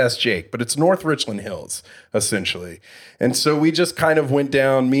 You'll have to ask Jake, but it's North Richland Hills, essentially. And so we just kind of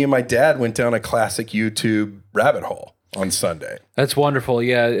me and my dad went down a classic YouTube rabbit hole on Sunday. That's wonderful.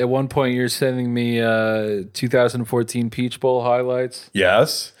 Yeah, at one point you're sending me 2014 Peach Bowl highlights.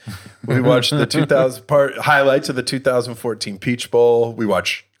 Yes. We watched the highlights of the 2014 Peach Bowl. We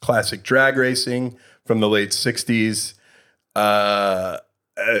watched classic drag racing from the late 60s.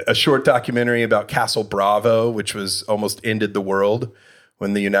 a short documentary about Castle Bravo, which was almost ended the world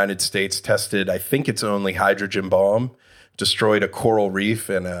when the United States tested, I think, its only hydrogen bomb, destroyed a coral reef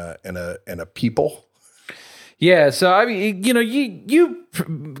and a people. Yeah, so I mean, you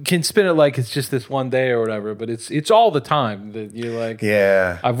can spin it like it's just this one day or whatever, but it's all the time that you're like,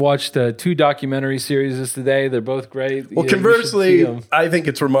 Yeah. I've watched 2 documentary series today. They're both great. Well, You should see conversely, 'em. I think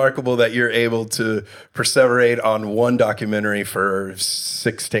it's remarkable that you're able to perseverate on one documentary for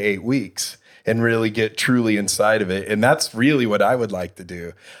 6 to 8 weeks and really get truly inside of it. And that's really what I would like to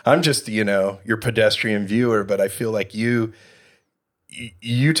do. I'm just, your pedestrian viewer, but I feel like you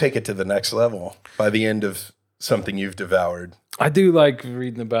take it to the next level by the end of something you've devoured. I do like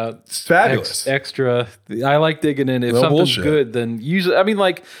reading about It's fabulous. extra. I like digging in. If No something's bullshit. good, then usually, I mean,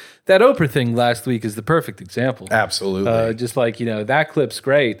 like that Oprah thing last week is the perfect example. Absolutely. Just like, that clip's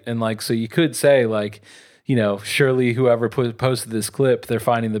great. And like, so you could say like, surely whoever posted this clip, they're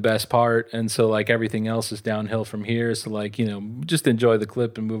finding the best part. And so like everything else is downhill from here. So like, just enjoy the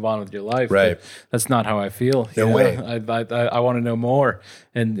clip and move on with your life. Right. But that's not how I feel. No way. I want to know more.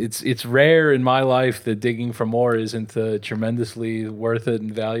 And it's rare in my life that digging for more isn't tremendously worth it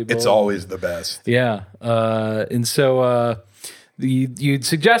and valuable. it's always the best. Yeah. And so you'd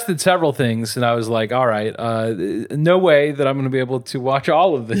suggested several things, and I was like, all right, no way that I'm going to be able to watch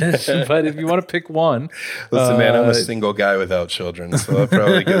all of this. But if you want to pick one. Listen, man, I'm a single guy without children, so that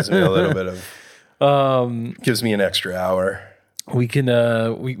probably gives me a little bit of, gives me an extra hour. We can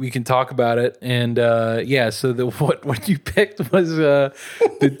we can talk about it, and so what you picked was the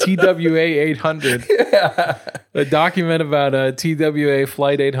TWA 800, a document about TWA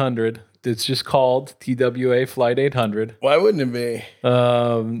Flight 800. It's just called TWA Flight 800. Why wouldn't it be?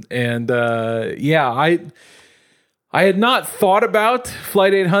 I had not thought about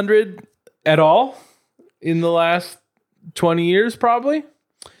Flight 800 at all in the last 20 years, probably.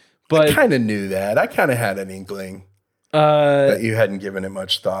 But I kind of knew that. I kind of had an inkling that you hadn't given it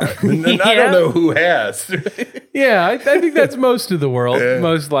much thought. And I don't know who has. yeah, I think that's most of the world,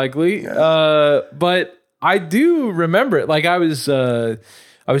 most likely. But I do remember it. Like I was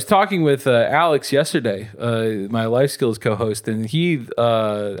talking with Alex yesterday, my Life Skills co-host, and he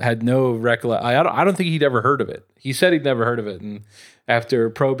had no recollection. I don't think he'd ever heard of it. He said he'd never heard of it, and after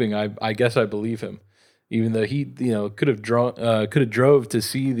probing, I guess I believe him, even though he could have drove to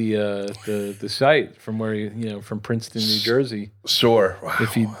see the site from where he from Princeton, New Jersey, Sure. Wow.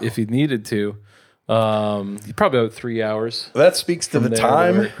 if he needed to. He probably about 3 hours. That speaks to the there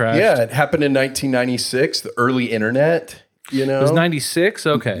time. where it crashed. Yeah, it happened in 1996, the early internet. It was 96.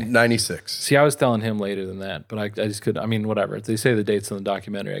 Okay. 96. See, I was telling him later than that, but I just couldn't. I mean, whatever. They say the dates in the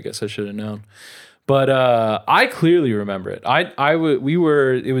documentary. I guess I should have known. But I clearly remember it.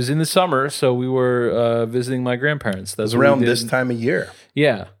 It was in the summer, so we were visiting my grandparents. That's It was around this time of year.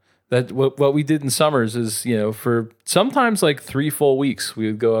 Yeah. That what we did in summers is, for sometimes like 3 full weeks, we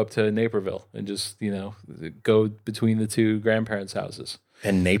would go up to Naperville and just, go between the 2 grandparents' houses.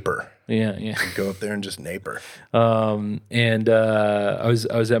 And Naper. Yeah. Go up there and just Naper. And I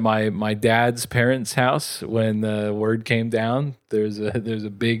was at my dad's parents' house when the word came down. There's a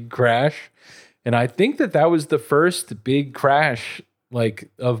big crash, and I think that was the first big crash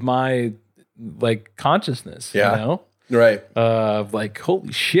of my consciousness. Yeah. Right. Like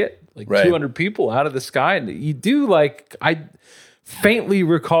holy shit, Right. 200 people out of the sky, and you do I faintly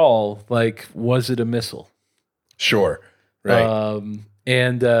recall was it a missile? Sure. Right.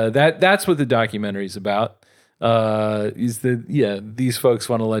 And that's what the documentary is about. These folks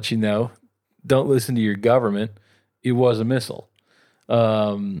want to let you know, don't listen to your government. It was a missile.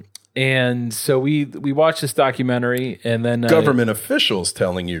 And so we watched this documentary, and then Government officials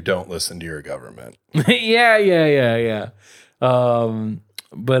telling you don't listen to your government. yeah. So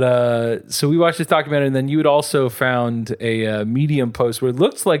we watched this documentary, and then you had also found a Medium post where it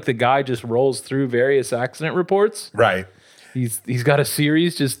looks like the guy just rolls through various accident reports. Right. He's got a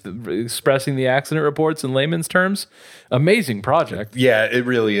series just expressing the accident reports in layman's terms. Amazing project. Yeah, it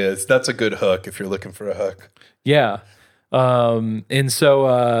really is. That's a good hook if you're looking for a hook. Yeah. And so,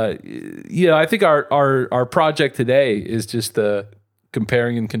 I think our project today is just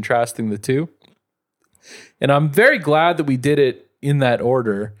comparing and contrasting the two. And I'm very glad that we did it in that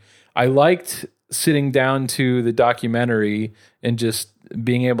order. I liked sitting down to the documentary and just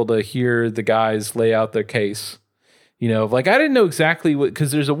being able to hear the guys lay out their case. I didn't know exactly what,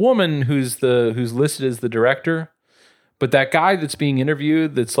 because there's a woman who's listed as the director, but that guy that's being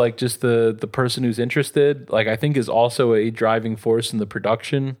interviewed, that's just the person who's interested, I think is also a driving force in the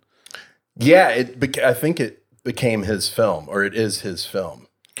production. Yeah, I think it became his film, or it is his film.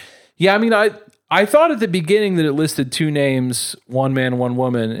 Yeah, I mean, I thought at the beginning that it listed two names, one man, one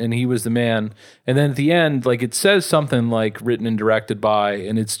woman, and he was the man. And then at the end, like it says something like written and directed by,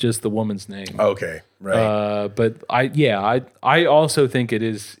 and it's just the woman's name. Okay, right. But I also think it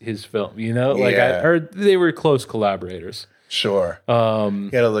is his film. You know, like Yeah. or they were close collaborators. Sure. You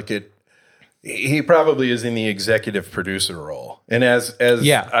got to look at. He probably is in the executive producer role, and as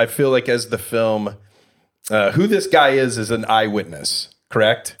I feel like as the film, who this guy is an eyewitness,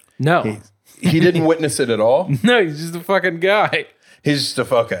 correct? No, He didn't witness it at all. no, he's just a fucking guy. He's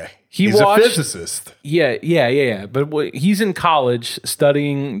just okay. He's a physicist. Yeah. But he's in college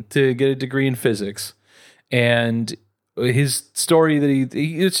studying to get a degree in physics, and his story that he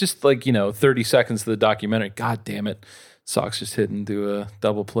it's just like 30 seconds of the documentary. God damn it, Sox just hit into a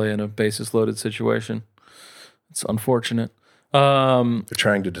double play in a bases loaded situation. It's unfortunate. They're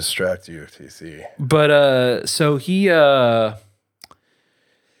trying to distract you, TC. But so he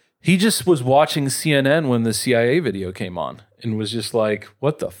just was watching CNN when the CIA video came on and was just like,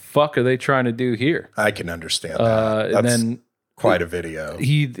 what the fuck are they trying to do here? I can understand that. And That's then quite a video.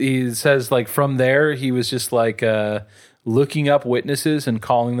 he says like from there, he was just like looking up witnesses and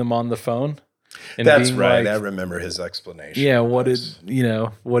calling them on the phone. And That's being right. like, I remember his explanation. yeah, what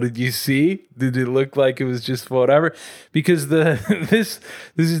did you see? Did it look like it was just whatever? Because this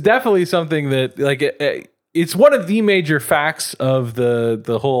is definitely something that like it's one of the major facts of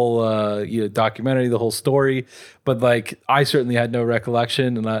the whole documentary, the whole story. But like, I certainly had no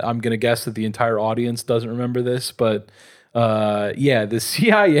recollection, and I'm gonna guess that the entire audience doesn't remember this. But the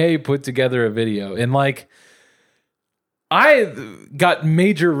CIA put together a video, and like, I got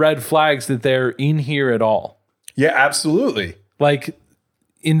major red flags that they're in here at all. Yeah, absolutely. Like,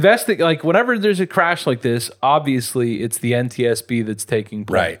 like whenever there's a crash like this, obviously it's the NTSB that's taking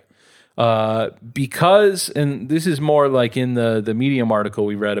point. Right. Because, and this is more like in the Medium article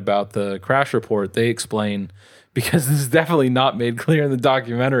we read about the crash report, they explain, because this is definitely not made clear in the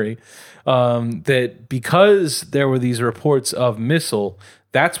documentary, that because there were these reports of missile,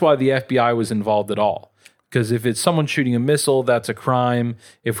 that's why the FBI was involved at all. Because if it's someone shooting a missile, that's a crime.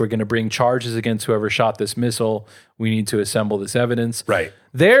 If we're going to bring charges against whoever shot this missile, we need to assemble this evidence. Right.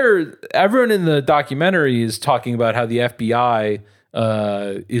 Everyone in the documentary is talking about how the FBI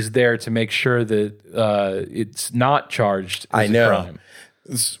is there to make sure that it's not charged as a crime.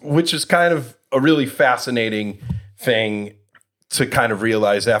 Which is kind of a really fascinating thing to kind of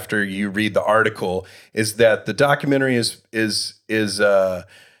realize after you read the article, is that the documentary is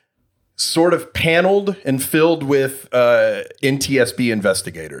sort of paneled and filled with NTSB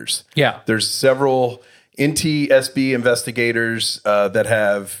investigators. Yeah. There's several NTSB investigators that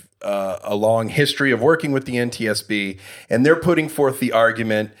have a long history of working with the NTSB, and they're putting forth the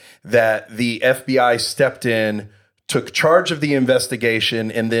argument that the FBI stepped in, took charge of the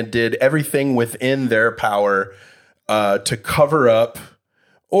investigation, and then did everything within their power to cover up.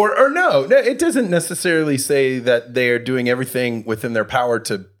 Or no, it doesn't necessarily say that they are doing everything within their power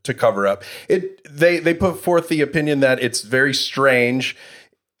to cover up. They put forth the opinion that it's very strange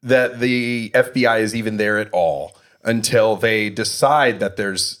that the FBI is even there at all until they decide that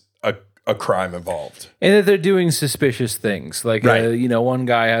there's a crime involved. And that they're doing suspicious things. Like, right. One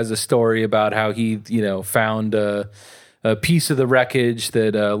guy has a story about how he, found a piece of the wreckage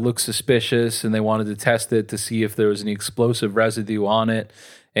that looked suspicious, and they wanted to test it to see if there was any explosive residue on it.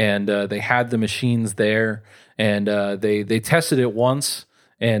 And they had the machines there, and they tested it once,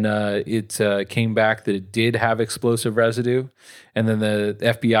 and it came back that it did have explosive residue. And then the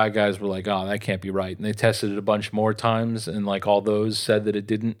FBI guys were like, oh, that can't be right. And they tested it a bunch more times, and like all those said that it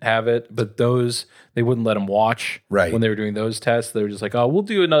didn't have it. But those, they wouldn't let them watch when they were doing those tests. They were just like, oh, we'll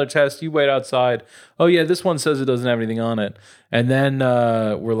do another test. You wait outside. Oh, yeah, this one says it doesn't have anything on it. And then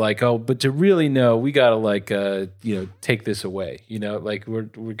we're like, oh, but to really know, we got to take this away. Like we're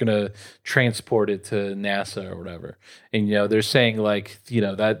going to transport it to NASA or whatever. And, they're saying like,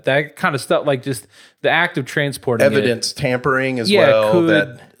 that kind of stuff, like just the act of transporting evidence tampering as well.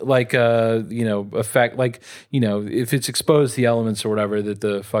 Could affect, like, if it's exposed to the elements or whatever, that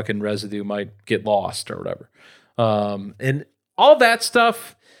the fucking residue might get lost or whatever. And all that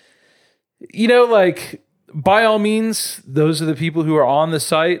stuff, like, by all means, those are the people who are on the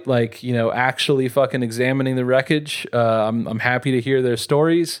site, like, actually fucking examining the wreckage. I'm happy to hear their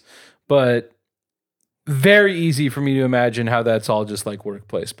stories, but very easy for me to imagine how that's all just like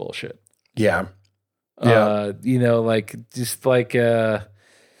workplace bullshit. Yeah. Like just like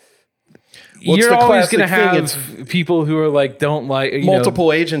Well, it's you're the always classic going to thing. have people who are like, don't like, you know,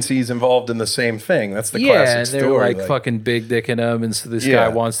 Multiple agencies involved in the same thing. That's the yeah, classic and they're story. like fucking big dicking him, and so this Yeah. guy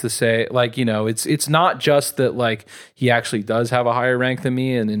wants to say, like, you know, it's not just that like he actually does have a higher rank than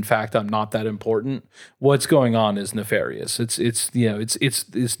me, and in fact I'm not that important. What's going on is nefarious. It's you know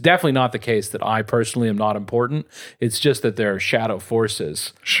it's definitely not the case that I personally am not important. It's just that there are shadow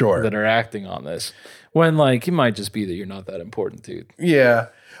forces Sure. that are acting on this. When like it might just be that you're not that important, dude. Yeah.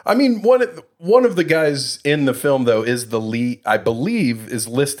 I mean, one of the guys in the film, though, is the lead, I believe, is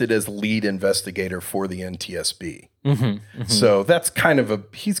listed as lead investigator for the NTSB. So that's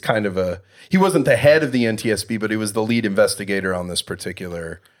he wasn't the head of the NTSB, but he was the lead investigator on this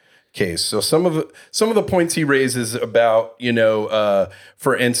particular case. So some of the points he raises about, you know,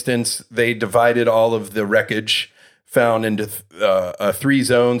 for instance, they divided all of the wreckage found into 3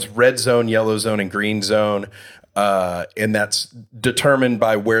 zones: red zone, yellow zone, and green zone. And that's determined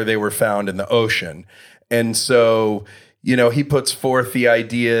by where they were found in the ocean. And so, you know, he puts forth the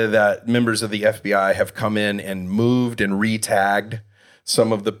idea that members of the FBI have come in and moved and re-tagged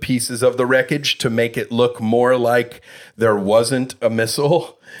some of the pieces of the wreckage to make it look more like there wasn't a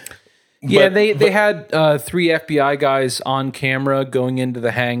missile. Yeah, they had 3 FBI guys on camera going into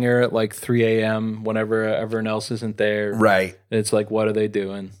the hangar at like 3 a.m. whenever everyone else isn't there. Right. It's like, what are they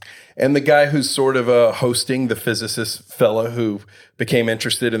doing? And the guy who's sort of hosting, the physicist fella who became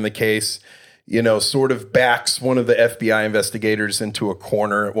interested in the case, you know, sort of backs one of the FBI investigators into a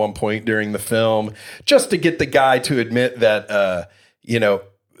corner at one point during the film, just to get the guy to admit that, you know,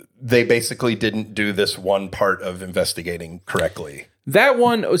 they basically didn't do this one part of investigating correctly. That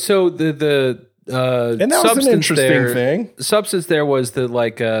one, so the And that was an interesting thing. The substance there was that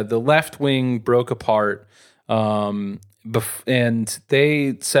like the left wing broke apart, and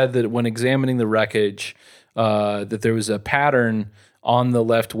they said that when examining the wreckage, that there was a pattern on the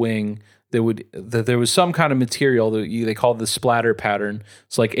left wing that there was some kind of material that they called the splatter pattern.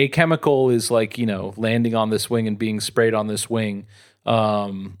 It's like a chemical is like, you know, landing on this wing and being sprayed on this wing.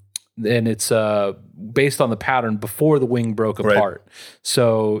 And it's based on the pattern before the wing broke apart.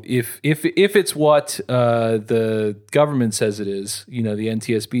 So if it's what the government says it is, you know, the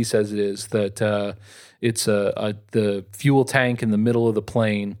NTSB says it is, that it's the fuel tank in the middle of the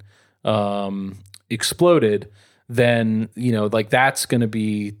plane exploded, then, you know, like that's going to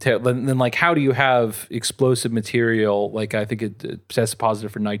be, then like, how do you have explosive material? Like, I think it tests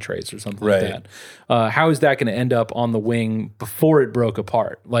positive for nitrates or something like that. How is that going to end up on the wing before it broke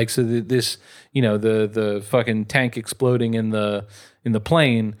apart? Like, so this, you know, the fucking tank exploding in the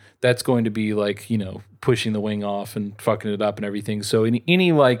plane, that's going to be like, you know, pushing the wing off and fucking it up and everything. So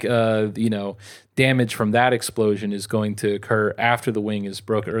any like, you know, damage from that explosion is going to occur after the wing is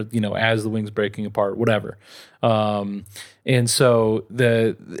broken, or, you know, as the wing's breaking apart, whatever. And so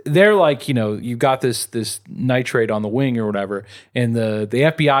they're like, you know, you've got this nitrate on the wing or whatever. And the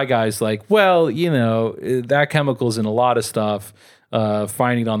FBI guy's like, well, you know, that chemical's in a lot of stuff.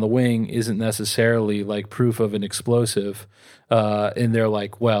 Finding it on the wing isn't necessarily like proof of an explosive. And they're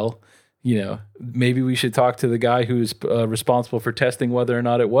like, well, you know, maybe we should talk to the guy who's responsible for testing whether or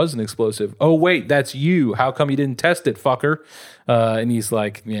not it was an explosive. Oh, wait, that's you. How come you didn't test it, fucker? And he's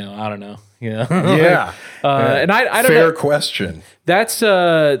like, you know, I don't know. You know? Yeah. And I don't know. Fair question. That's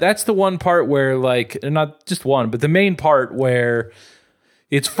the one part where, like, not just one, but the main part where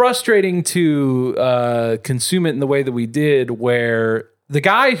it's frustrating to consume it in the way that we did, where the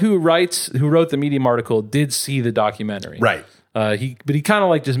guy who wrote the Medium article did see the documentary. Right. But he kind of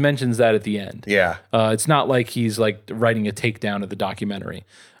like just mentions that at the end. Yeah. It's not like he's like writing a takedown of the documentary.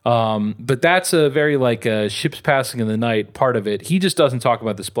 But that's a very like ships passing in the night part of it. He just doesn't talk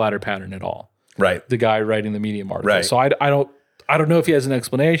about the splatter pattern at all. Right. The guy writing the Medium article. Right. So I don't know if he has an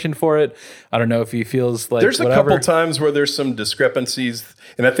explanation for it. I don't know if he feels like there's whatever. a couple times where there's some discrepancies,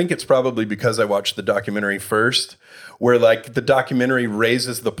 and I think it's probably because I watched the documentary first, where like the documentary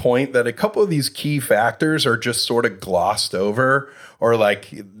raises the point that a couple of these key factors are just sort of glossed over or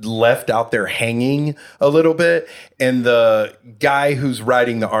like left out there hanging a little bit. And the guy who's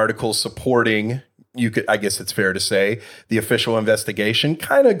writing the article supporting, I guess it's fair to say, the official investigation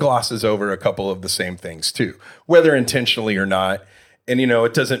kind of glosses over a couple of the same things too, whether intentionally or not. And, you know,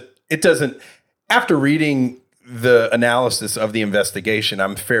 it doesn't, after reading the analysis of the investigation,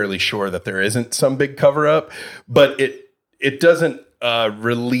 I'm fairly sure that there isn't some big cover up, but it doesn't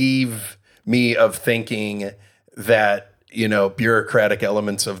relieve me of thinking that, you know, bureaucratic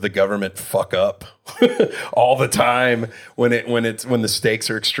elements of the government fuck up all the time when the stakes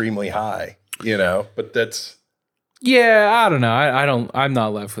are extremely high, you know. But that's, yeah, I don't know. I'm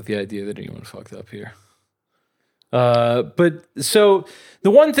not left with the idea that anyone fucked up here. But so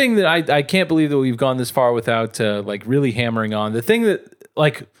the one thing that I can't believe that we've gone this far without like really hammering on the thing that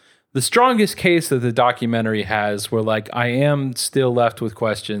like the strongest case that the documentary has, where like I am still left with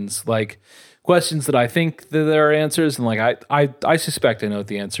questions, like questions that I think that there are answers, and like I suspect I know what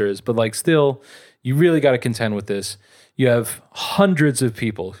the answer is, but like still, you really got to contend with this. You have hundreds of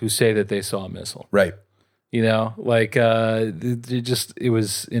people who say that they saw a missile. Right. You know, like it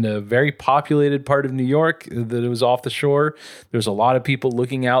was in a very populated part of New York that it was off the shore. There's a lot of people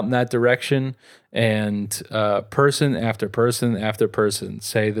looking out in that direction, and person after person after person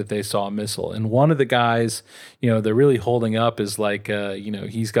say that they saw a missile. And one of the guys, you know, they're really holding up is like, you know,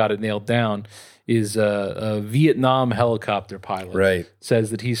 he's got it nailed down, is a Vietnam helicopter pilot. Right. Says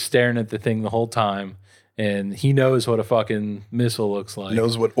that he's staring at the thing the whole time. And he knows what a fucking missile looks like.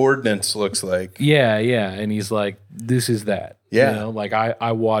 Knows what ordnance looks like. Yeah, yeah. And he's like, this is that. Yeah. You know, like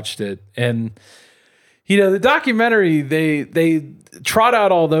I watched it. And, you know, the documentary, they trot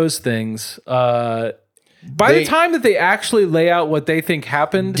out all those things. By the time that they actually lay out what they think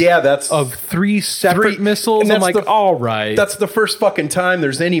happened, that's of three separate missiles, I'm like, all right. That's the first fucking time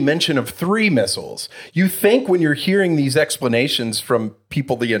there's any mention of 3 missiles. You think when you're hearing these explanations from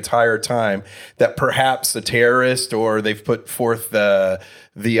people the entire time that perhaps a terrorist, or they've put forth the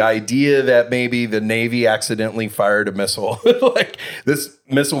idea that maybe the Navy accidentally fired a missile. Like this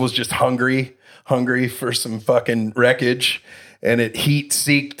missile was just hungry for some fucking wreckage. And it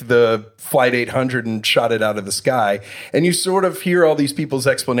heat-seeked the Flight 800 and shot it out of the sky. And you sort of hear all these people's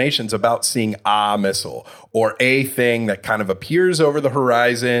explanations about seeing a missile or a thing that kind of appears over the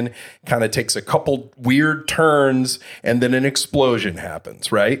horizon, kind of takes a couple weird turns, and then an explosion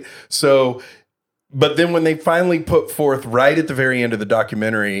happens, right? So, but then when they finally put forth right at the very end of the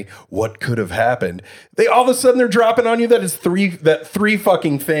documentary what could have happened, they all of a sudden they're dropping on you that it's three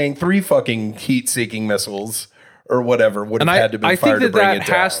fucking heat-seeking missiles or whatever would have had to be fired to bring it down. I think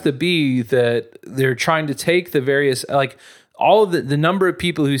that has to be that they're trying to take the various, like all of the number of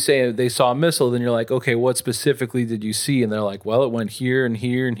people who say they saw a missile, then you're like, okay, what specifically did you see? And they're like, well, it went here and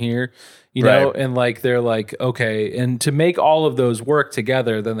here and here, you know? And like, they're like, okay. And to make all of those work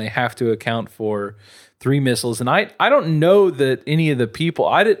together, then they have to account for 3 missiles. And I don't know that any of the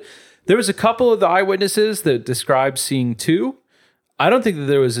people, there was a couple of the eyewitnesses that described seeing 2. I don't think that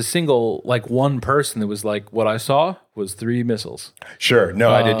there was a single, like one person that was like, what I saw was 3 missiles. Sure.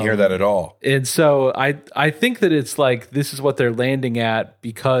 No, I didn't hear that at all. And so I think that it's like, this is what they're landing at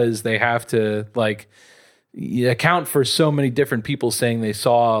because they have to like account for so many different people saying they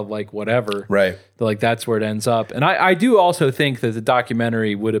saw like whatever. Right. Like that's where it ends up. And I do also think that the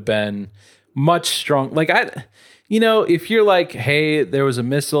documentary would have been much strong. Like you know, if you're like, hey, there was a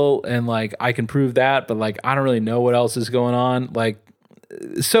missile and like I can prove that, but like I don't really know what else is going on, like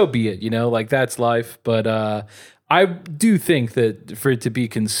so be it, you know, like that's life. But I do think that for it to be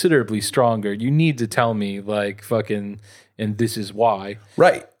considerably stronger, you need to tell me like fucking, and this is why.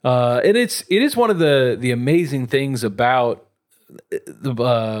 Right. And it is one of the amazing things about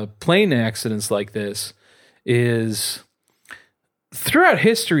the plane accidents like this is throughout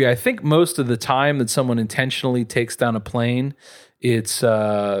history, I think most of the time that someone intentionally takes down a plane, it's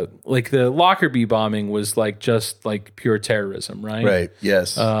like the Lockerbie bombing was like just like pure terrorism, right? Right.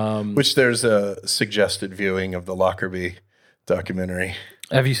 Yes. Which there's a suggested viewing of the Lockerbie documentary.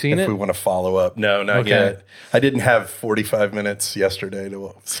 Have you seen it? If we want to follow up. No, not yet. I didn't have 45 minutes yesterday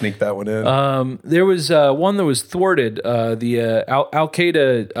to sneak that one in. There was one that was thwarted. The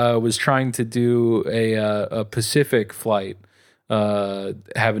Al-Qaeda was trying to do a Pacific flight,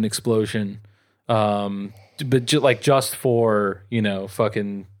 have an explosion, but just for, you know,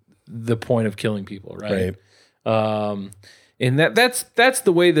 fucking the point of killing people, right? And that's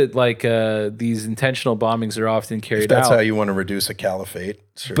the way that like these intentional bombings are often carried out. If that's how you want to reduce a caliphate.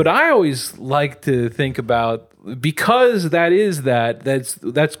 Sure. But I always like to think about, because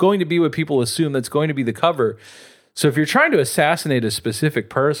that's going to be what people assume, that's going to be the cover. So if you're trying to assassinate a specific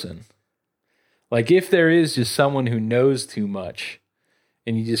person, like if there is just someone who knows too much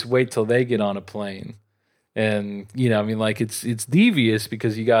and you just wait till they get on a plane, and, you know, I mean, like it's devious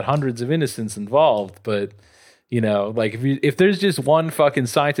because you got hundreds of innocents involved, but, you know, like if there's just one fucking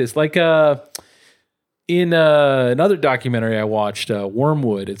scientist, like in another documentary I watched,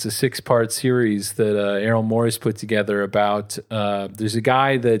 Wormwood, it's a 6-part series that Errol Morris put together about, there's a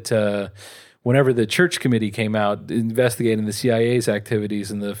guy that whenever the Church Committee came out investigating the CIA's activities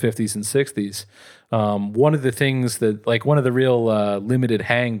in the 50s and 60s, one of the things that, like, one of the real limited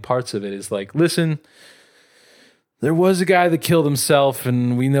hang parts of it is like, listen, there was a guy that killed himself,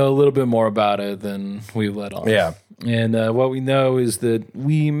 and we know a little bit more about it than we let on. Yeah. And what we know is that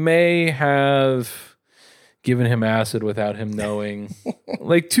we may have given him acid without him knowing,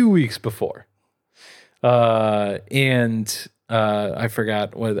 like 2 weeks before. And I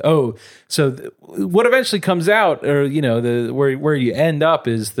forgot what. What eventually comes out, or where you end up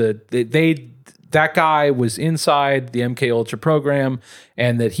is that that guy was inside the MK Ultra program,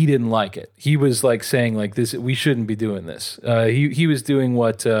 and that he didn't like it. He was like saying like this, we shouldn't be doing this. He was doing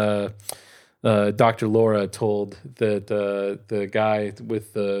what Dr. Laura told the guy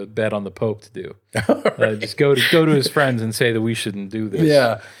with the bet on the Pope to do. Just go to his friends and say that we shouldn't do this.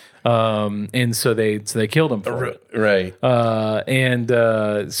 Yeah. And so they killed him for it. Right.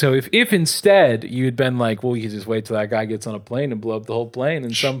 So if instead you had been like, well, you just wait till that guy gets on a plane and blow up the whole plane,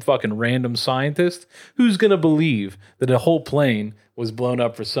 and some fucking random scientist, who's gonna believe that a whole plane was blown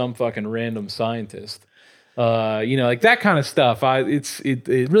up for some fucking random scientist? Like that kind of stuff.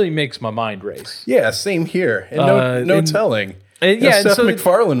 It really makes my mind race. Yeah, same here. And no telling. And Seth so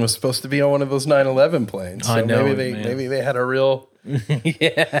MacFarlane was supposed to be on one of those 9/11 planes. So I know, maybe they had a real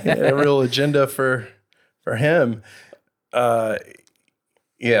a real agenda for him. Yeah.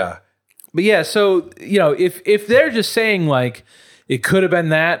 But yeah, so if they're just saying like it could have been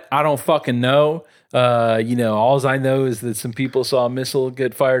that, I don't fucking know. All I know is that some people saw a missile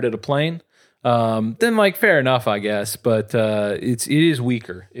get fired at a plane. Then like fair enough, I guess. But it is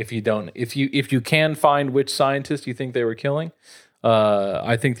weaker if you can find which scientist you think they were killing.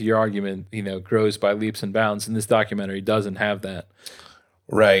 I think that your argument, grows by leaps and bounds, and this documentary doesn't have that.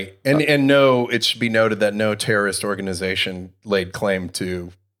 Right. And no, it should be noted that no terrorist organization laid claim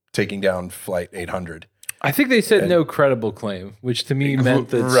to taking down Flight 800. I think they said no credible claim, which to me meant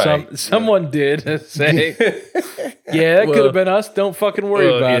that someone did say, yeah, that could have been us. Don't fucking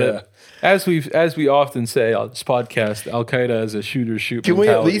worry about it. As we often say on this podcast, Al Qaeda is a shoot mentality. Can we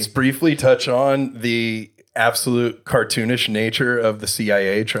at least briefly touch on the absolute cartoonish nature of the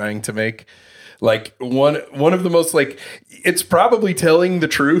CIA trying to make like one of the most like, it's probably telling the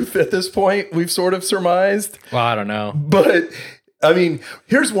truth at this point, we've sort of surmised. Well, I don't know. But I mean,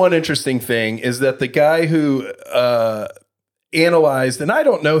 here's one interesting thing is that the guy who analyzed, and I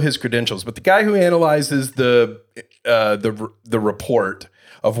don't know his credentials, but the guy who analyzes the report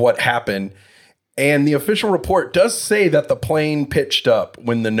of what happened, and the official report does say that the plane pitched up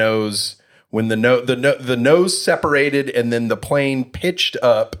when the nose separated, and then the plane pitched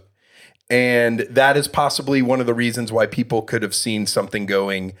up, and that is possibly one of the reasons why people could have seen something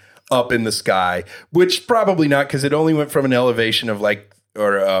going up in the sky, which probably not, because it only went from an elevation of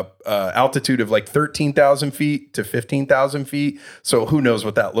altitude of like 13,000 feet to 15,000 feet. So who knows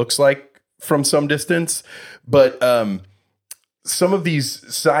what that looks like from some distance, but some of these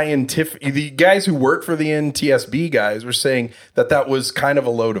the guys who work for the NTSB guys were saying that was kind of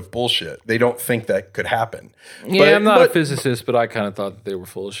a load of bullshit. They don't think that could happen. Yeah, I'm not a physicist, but I kind of thought that they were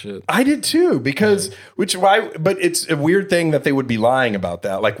full of shit. I did too, but it's a weird thing that they would be lying about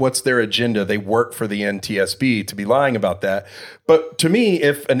that. Like, what's their agenda? They work for the NTSB to be lying about that. But to me,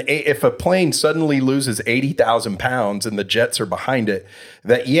 if a plane suddenly loses 80,000 pounds and the jets are behind it,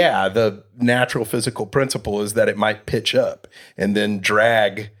 the natural physical principle is that it might pitch up, and then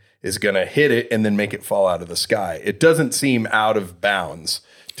drag is going to hit it and then make it fall out of the sky. It doesn't seem out of bounds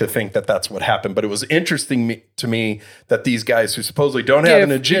to think that that's what happened, but it was interesting to me that these guys who supposedly don't have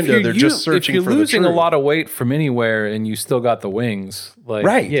an agenda, they're just searching for the truth. If you're losing a lot of weight from anywhere and you still got the wings, like,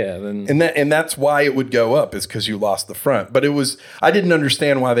 right? Yeah, then and that's why it would go up, is because you lost the front. But I didn't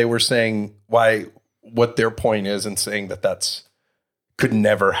understand why they were saying what their point is in saying that's could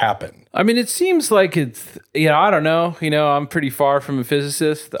never happen. I mean, it seems like it's, I don't know. I'm pretty far from a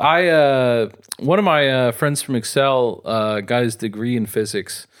physicist. One of my friends from Excel got his degree in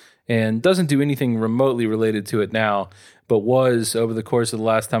physics and doesn't do anything remotely related to it now, but was, over the course of the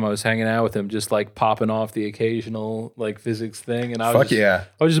last time I was hanging out with him, just like popping off the occasional like physics thing, and I was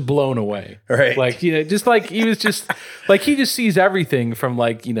just blown away. Right. Like, just like he was just like, he just sees everything from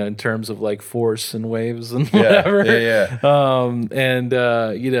like, in terms of like force and waves and whatever. Yeah. So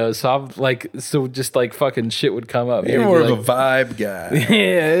I'm like, so just like fucking shit would come up. You're more of a vibe guy.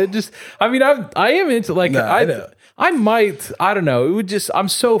 Yeah, I am into like, I know. I don't know. It would just, I'm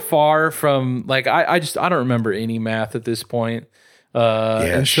so far from like, I don't remember any math at this point.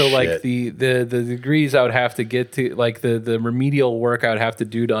 And so like the degrees I would have to get to, like the remedial work I would have to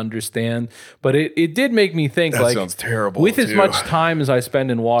do to understand. But it did make me think, that like, sounds terrible. With as much time as I spend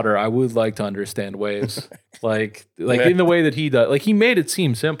in water, I would like to understand waves. like in the way that he does. Like, he made it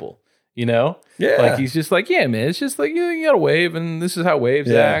seem simple, Yeah. Like, he's just like, yeah, man, it's just like, you got a wave and this is how waves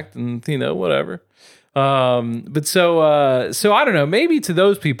act, and whatever. But so I don't know, maybe to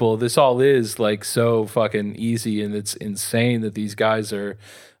those people this all is like so fucking easy, and it's insane that these guys are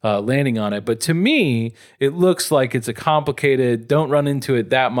landing on it. But to me, it looks like it's a complicated, don't run into it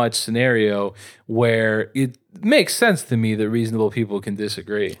that much scenario where it makes sense to me that reasonable people can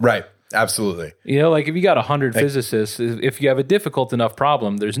disagree. Right. Absolutely. You know, like if you got 100 physicists, if you have a difficult enough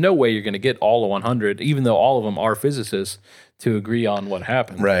problem, there's no way you're going to get all of 100, even though all of them are physicists, to agree on what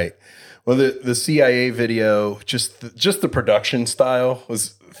happened. Right. Well, the CIA video, just the production style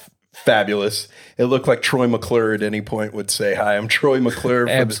was fabulous. It looked like Troy McClure at any point would say, "Hi, I'm Troy McClure."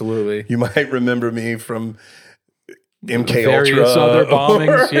 Absolutely. You might remember me from MK Various Ultra, other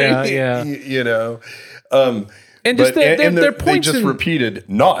bombings. or, Yeah. You know. And just their they points just in, repeated,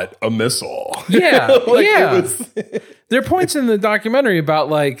 "Not a missile." Yeah, Like, yeah. it was- There are points in the documentary about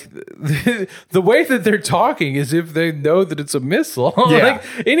like the way that they're talking as if they know that it's a missile. Yeah. Like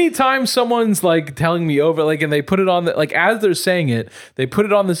anytime someone's like telling me over, like, and they put it on the, like as they're saying it, they put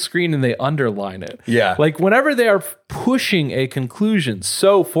it on the screen and they underline it. Yeah. Like whenever they are pushing a conclusion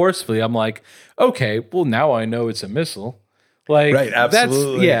so forcefully, I'm like, okay, well now I know it's a missile. Like Right,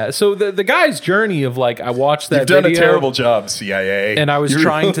 absolutely. That's, yeah. So the guy's journey of like I watched that You've done video, a terrible job, CIA. and I was You're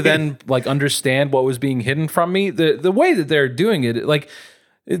trying to really- then like understand what was being hidden from me. The way that they're doing it, like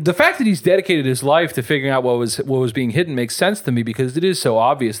the fact that he's dedicated his life to figuring out what was being hidden makes sense to me because it is so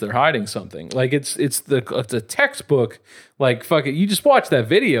obvious they're hiding something. Like it's a textbook. Like fuck it, you just watch that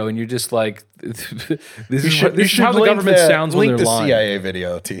video and you're just like, this is how the government sounds when link they're the lying. CIA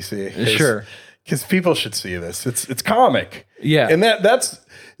video, TC. Sure. Because people should see this. It's comic. Yeah. And that's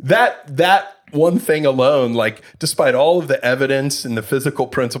one thing alone, like despite all of the evidence and the physical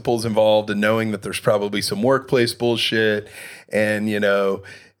principles involved and knowing that there's probably some workplace bullshit and, you know,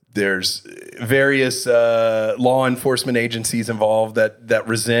 there's various law enforcement agencies involved that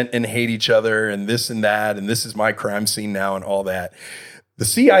resent and hate each other and this and that, and this is my crime scene now and all that. The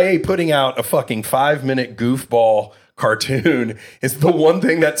CIA putting out a fucking 5-minute goofball cartoon is the one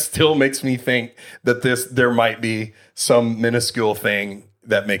thing that still makes me think that there might be some minuscule thing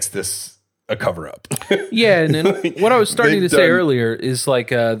that makes this a cover up. Yeah, and then what I was starting to They've say done- earlier is like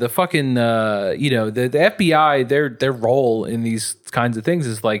the fucking you know the FBI their role in these kinds of things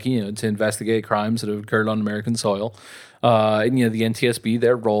is like, you know, to investigate crimes that have occurred on American soil. And you know the NTSB,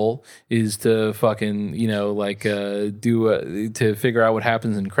 their role is to fucking, you know, like to figure out what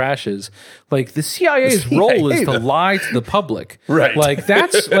happens in crashes. Like the CIA's role is to lie to the public, Right. Like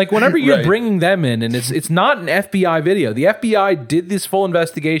that's like whenever you're Right. bringing them in, and it's not an FBI video. The FBI did this full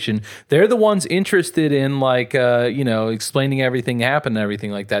investigation. They're the ones interested in like you know, explaining everything happened and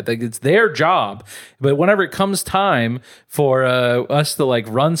everything like that. Like it's their job. But whenever it comes time for us to like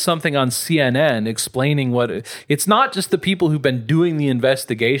run something on CNN explaining what it's not just the people who've been doing the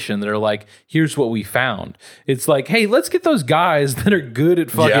investigation that are like, here's what we found. It's like, hey, let's get those guys that are good at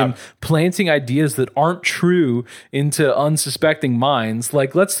fucking Yeah. planting ideas that aren't true into unsuspecting minds.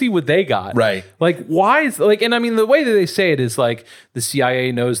 Like, let's see what they got. Right. Like, why is like, and I mean, the way that they say it is like the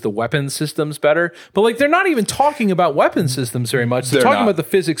CIA knows the weapon systems better, but like, they're not even talking about weapon systems very much. They're They're talking not. about the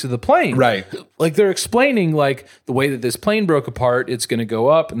physics of the plane. Right. Like, they're explaining like the way that this plane broke apart, it's going to go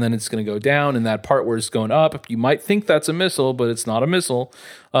up and then it's going to go down. And that part where it's going up, you might think that's a missile, but it's not a missile.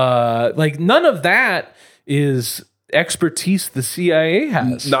 Like, none of that is expertise the CIA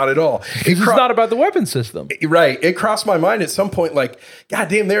has. Not at all. It's not about the weapon system. Right. It crossed my mind at some point, like, God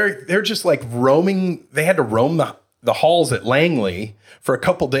damn, they're just like roaming. They had to roam the halls at Langley for a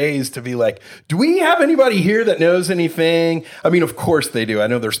couple days to be like, do we have anybody here that knows anything? I mean, of course they do. I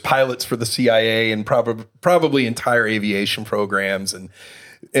know there's pilots for the CIA and probably entire aviation programs and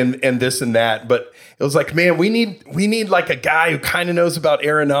this and that. But it was like, man, we need like a guy who kind of knows about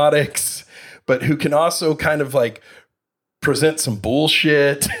aeronautics, but who can also kind of like present some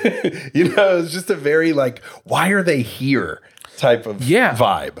bullshit. You know, it's just a very like, why are they here type of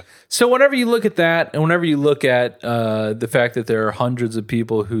vibe. So whenever you look at that, and whenever you look at the fact that there are hundreds of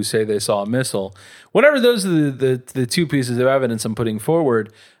people who say they saw a missile, whenever those are the two pieces of evidence I'm putting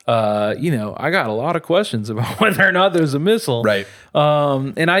forward, you know, I got a lot of questions about whether or not there's a missile. Right.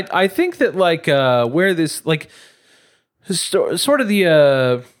 And I think that like where this like sort of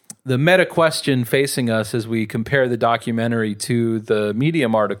the meta question facing us as we compare the documentary to the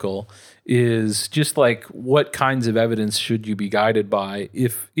Medium article is just like, what kinds of evidence should you be guided by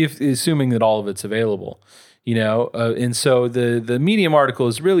if assuming that all of it's available, you know? And so the Medium article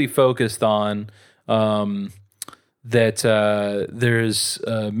is really focused on that there's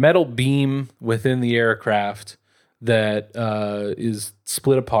a metal beam within the aircraft that is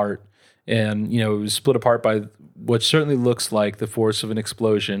split apart, and you know, it was split apart by what certainly looks like the force of an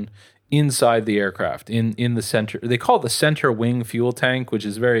explosion inside the aircraft in the center. They call it the center wing fuel tank, which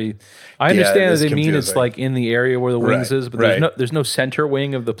is very, I understand that they mean it's like in the area where the wings is, but there's no center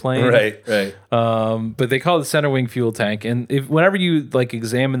wing of the plane. Right. But they call it the center wing fuel tank. And whenever you like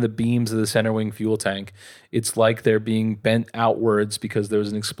examine the beams of the center wing fuel tank, it's like they're being bent outwards because there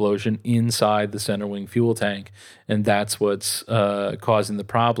was an explosion inside the center wing fuel tank. And that's what's causing the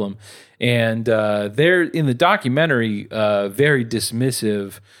problem. And they're in the documentary very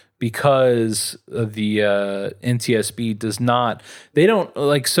dismissive because the NTSB does not, they don't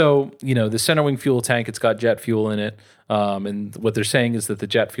like, so, you know, the center wing fuel tank, it's got jet fuel in it. And what they're saying is that the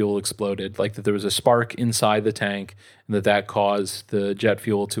jet fuel exploded, like that there was a spark inside the tank and that caused the jet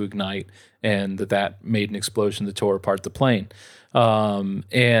fuel to ignite and that made an explosion that tore apart the plane. In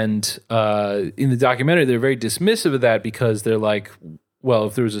the documentary, they're very dismissive of that because they're like, well,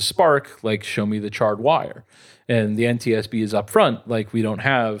 if there was a spark, like show me the charred wire. And the NTSB is up front, like we don't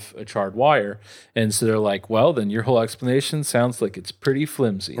have a charred wire. And so they're like, well, then your whole explanation sounds like it's pretty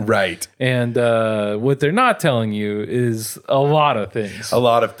flimsy. Right. And what they're not telling you is a lot of things. A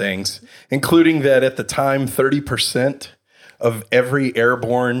lot of things, including that at the time, 30% of every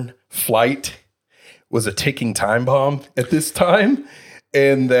airborne flight was a ticking time bomb at this time.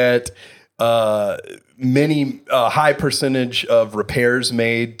 And that many high percentage of repairs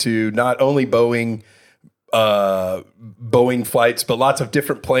made to not only Boeing flights, but lots of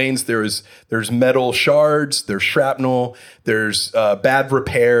different planes. There's metal shards, there's shrapnel, there's bad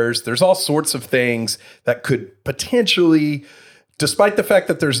repairs. There's all sorts of things that could potentially, despite the fact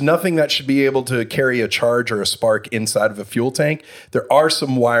that there's nothing that should be able to carry a charge or a spark inside of a fuel tank, there are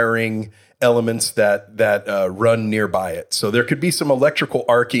some wiring elements that run nearby it. So there could be some electrical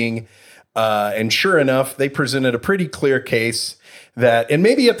arcing. And sure enough, they presented a pretty clear case that, and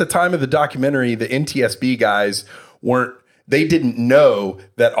maybe at the time of the documentary, the NTSB guys they didn't know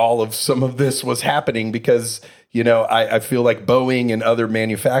that all of some of this was happening because, you know, I feel like Boeing and other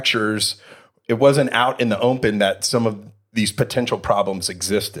manufacturers, it wasn't out in the open that some of these potential problems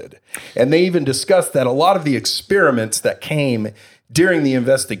existed. And they even discussed that a lot of the experiments that came during the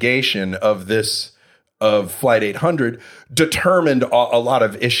investigation of Flight 800 determined a lot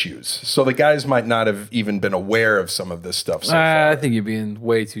of issues. So the guys might not have even been aware of some of this stuff so far. I think you're being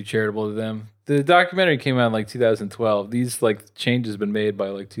way too charitable to them. The documentary came out in like 2012. These like changes been made by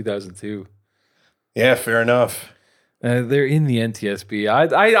like 2002. Yeah, fair enough. They're in the NTSB.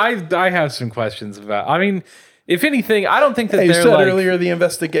 I have some questions about. I mean, if anything, I don't think that you they're said like, earlier the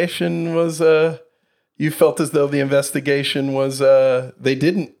investigation was. You felt as though the investigation was. They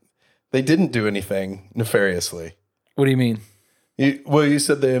didn't do anything nefariously. What do you mean? You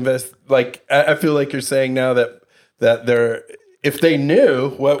said they like I feel like you're saying now that they're, if they knew,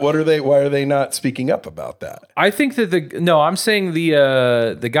 what are they? Why are they not speaking up about that? I think that I'm saying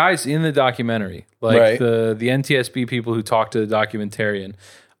the guys in the documentary, like right. the NTSB people who talk to the documentarian.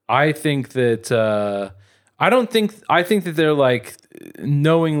 I think that I think that they're like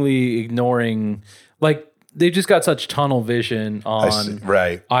knowingly ignoring, like they just got such tunnel vision on.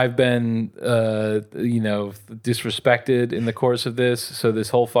 Right. I've been disrespected in the course of this, so this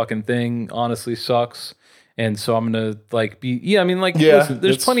whole fucking thing honestly sucks. And so I'm gonna listen,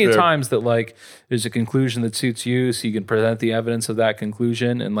 there's plenty of times that like there's a conclusion that suits you, so you can present the evidence of that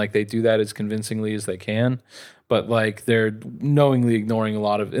conclusion, and like they do that as convincingly as they can. But like they're knowingly ignoring a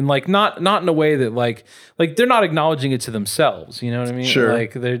lot of, and like not in a way that like they're not acknowledging it to themselves. You know what I mean? Sure.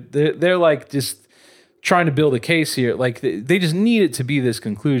 Like they're like just trying to build a case here. Like they just need it to be this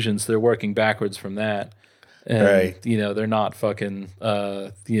conclusion, so they're working backwards from that. And, right. They're not fucking,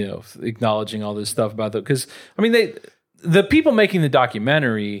 acknowledging all this stuff about them. Because, I mean, the people making the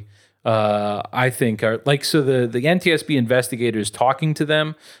documentary, I think, are like, so the NTSB investigators talking to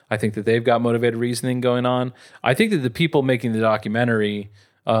them, I think that they've got motivated reasoning going on. I think that the people making the documentary,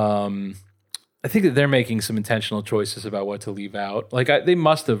 I think that they're making some intentional choices about what to leave out. Like they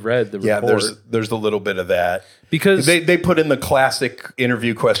must have read the report. Yeah, there's a little bit of that. Because they put in the classic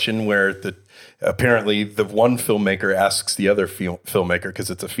interview question where apparently the one filmmaker asks the other filmmaker,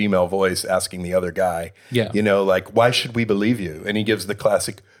 because it's a female voice asking the other guy, like, why should we believe you? And he gives the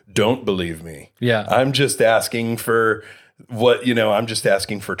classic, don't believe me. Yeah. I'm just asking for I'm just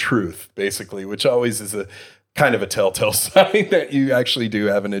asking for truth, basically, which always is a kind of a telltale sign that you actually do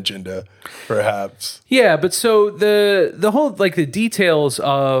have an agenda, perhaps. Yeah, but so the whole, like the details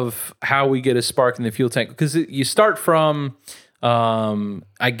of how we get a spark in the fuel tank, because you start from,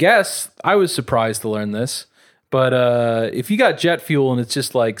 I guess I was surprised to learn this, but if you got jet fuel and it's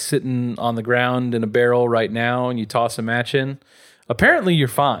just like sitting on the ground in a barrel right now and you toss a match in, apparently you're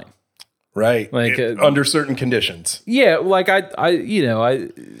fine. Right. Like, Under certain conditions. Yeah, like I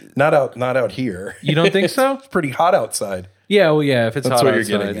Not out here. You don't think so? It's pretty hot outside. Yeah, well, yeah, if it's That's hot what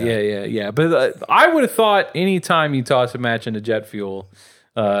you're outside, getting at. yeah. But I would have thought anytime you toss a match into jet fuel,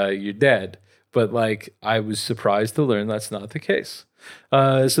 you're dead. But like, I was surprised to learn that's not the case.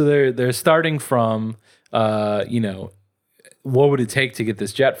 So they're starting from, what would it take to get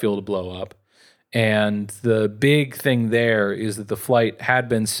this jet fuel to blow up? And the big thing there is that the flight had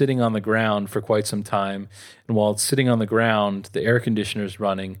been sitting on the ground for quite some time. And while it's sitting on the ground, the air conditioner is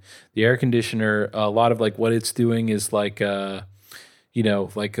running. The air conditioner, a lot of like what it's doing is like, I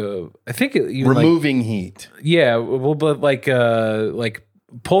think Removing heat. Yeah, well, but like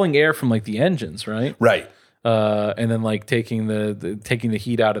pulling air from like the engines, right? Right. And then like taking the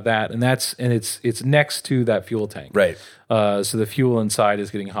heat out of that, and it's next to that fuel tank, Right. So the fuel inside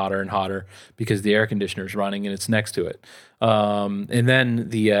is getting hotter and hotter because the air conditioner is running and it's next to it. And then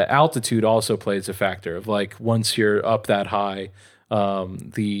the altitude also plays a factor of like once you're up that high,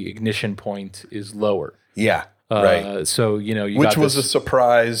 the ignition point is lower. Yeah. Right. So Which was a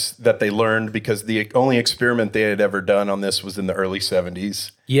surprise that they learned because the only experiment they had ever done on this was in the early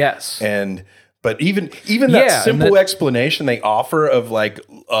 70s. Yes. But even that simple explanation they offer of like,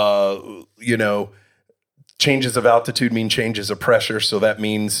 changes of altitude mean changes of pressure. So that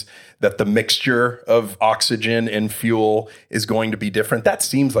means that the mixture of oxygen and fuel is going to be different. That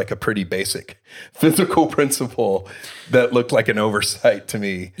seems like a pretty basic physical principle that looked like an oversight to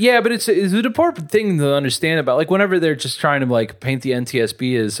me. Yeah, but it's an important thing to understand about, like, whenever they're just trying to like paint the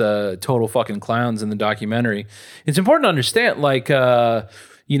NTSB as total fucking clowns in the documentary, it's important to understand, like, they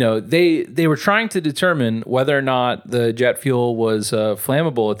were trying to determine whether or not the jet fuel was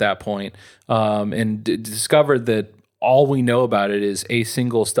flammable at that point, and discovered that all we know about it is a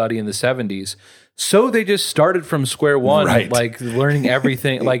single study in the 70s. So they just started from square one, Right. like learning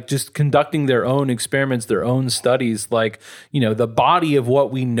everything, like just conducting their own experiments, their own studies. Like, the body of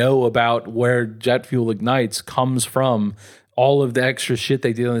what we know about where jet fuel ignites comes from all of the extra shit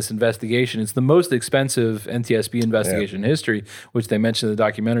they did on this investigation. It's the most expensive NTSB investigation in history, which they mentioned in the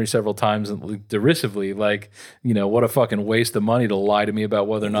documentary several times and derisively, like, what a fucking waste of money to lie to me about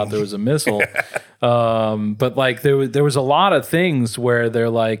whether or not there was a missile. But like there was a lot of things where they're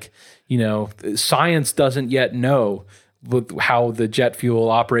like, science doesn't yet know how the jet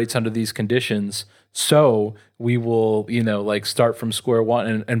fuel operates under these conditions. So we will, start from square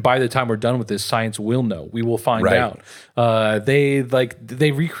one. And by the time we're done with this, science will know. We will find out. They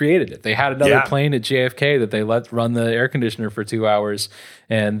recreated it. They had another plane at JFK that they let run the air conditioner for 2 hours.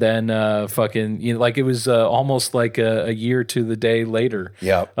 And then it was almost like a year to the day later.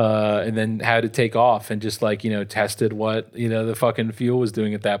 Yeah. And then had to take off and just tested what, the fucking fuel was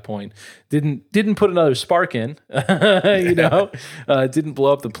doing at that point. Didn't put another spark in, didn't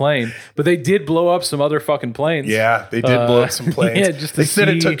blow up the plane, but they did blow up some other fucking planes. Yeah, they did blow up some planes. Yeah, they said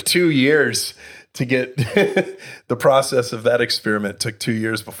it took 2 years to get the process of that experiment took 2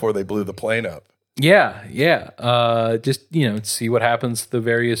 years before they blew the plane up. Yeah. Just, see what happens to the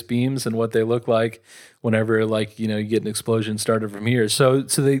various beams and what they look like whenever, you get an explosion started from here. So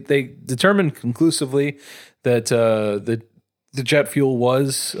they determined conclusively that the jet fuel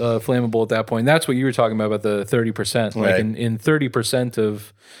was flammable at that point. That's what you were talking about the 30%. Like Right. in 30%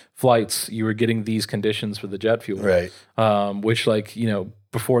 of flights, you were getting these conditions for the jet fuel. Right. Which,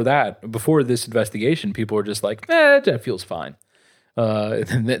 before this investigation, people were just like, jet fuel's fine.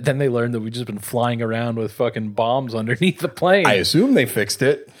 And then they learned that we've just been flying around with fucking bombs underneath the plane. I assume they fixed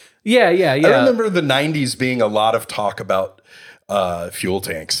it. Yeah. I remember the 90s being a lot of talk about fuel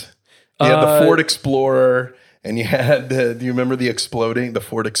tanks. You had the Ford Explorer, and you had do you remember the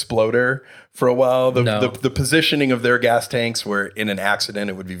Ford Exploder for a while? The positioning of their gas tanks where in an accident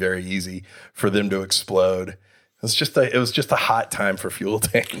it would be very easy for them to explode. It was just a hot time for fuel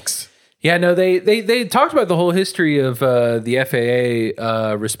tanks. Yeah, no, they talked about the whole history of the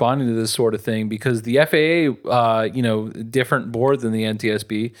FAA responding to this sort of thing because the FAA, different board than the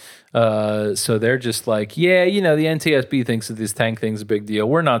NTSB. So they're just like, the NTSB thinks that this tank thing's a big deal.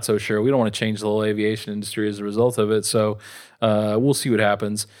 We're not so sure. We don't want to change the whole aviation industry as a result of it. So we'll see what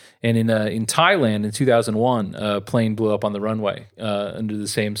happens. And in Thailand in 2001, a plane blew up on the runway under the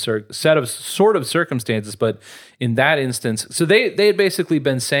same set of sort of circumstances. But in that instance, so they had basically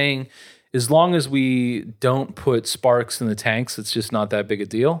been saying, as long as we don't put sparks in the tanks, it's just not that big a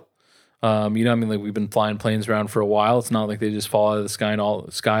deal. We've been flying planes around for a while. It's not like they just fall out of the sky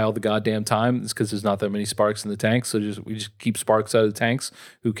all the goddamn time. It's because there's not that many sparks in the tanks. So we just keep sparks out of the tanks.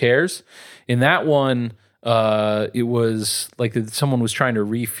 Who cares? In that one, it was like someone was trying to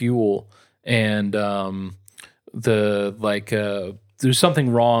refuel, and the there's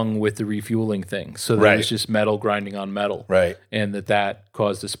something wrong with the refueling thing. So there was just metal grinding on metal. Right. And that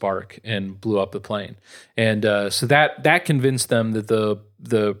caused a spark and blew up the plane. And so that convinced them that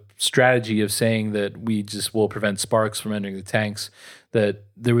the strategy of saying that we just will prevent sparks from entering the tanks, that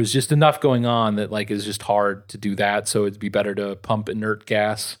there was just enough going on that like it's just hard to do that. So it'd be better to pump inert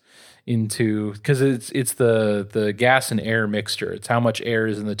gas into, because it's the gas and air mixture. It's how much air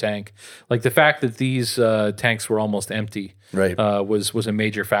is in the tank. Like the fact that these tanks were almost empty was a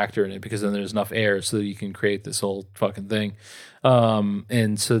major factor in it, because then there's enough air so that you can create this whole fucking thing.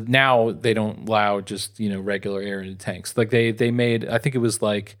 And so now they don't allow just regular air in tanks. Like they made, I think it was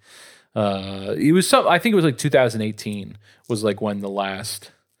like I think it was like 2018 was like when the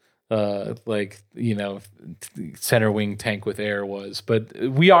last center wing tank with air was, but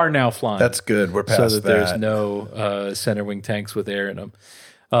we are now flying. That's good. We're past that. So that there's no center wing tanks with air in them.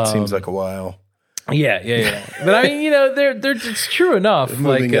 Seems like a while. Yeah. But I mean, they're it's true enough.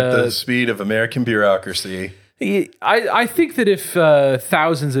 Moving at the speed of American bureaucracy. I think that if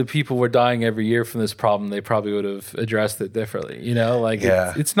thousands of people were dying every year from this problem, they probably would have addressed it differently.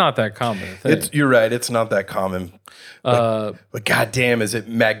 It's not that common a thing. You're right. It's not that common. But goddamn, is it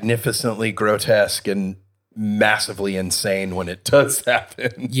magnificently grotesque and massively insane when it does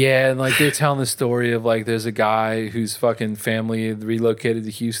happen. Yeah, and like they're telling the story of like there's a guy whose fucking family relocated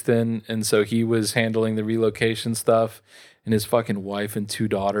to Houston, and so he was handling the relocation stuff, and his fucking wife and 2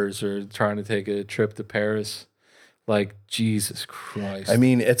 daughters are trying to take a trip to Paris. Like, Jesus Christ. I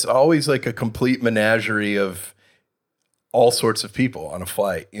mean, it's always like a complete menagerie of all sorts of people on a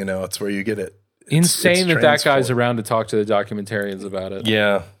flight. It's where you get it. Insane that guy's around to talk to the documentarians about it.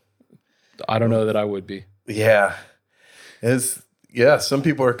 Yeah. I don't know that I would be. Yeah. Some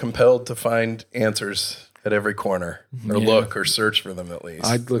people are compelled to find answers at every corner, or look or search for them at least.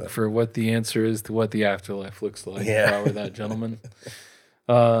 I'd look for what the answer is to what the afterlife looks like. Yeah. If I were that gentleman.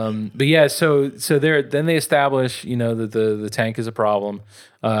 But yeah, so then they establish, that the tank is a problem.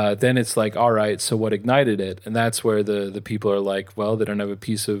 Then it's like, all right, so what ignited it? And that's where the people are like, well, they don't have a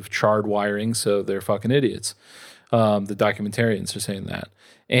piece of charred wiring, so they're fucking idiots. The documentarians are saying that.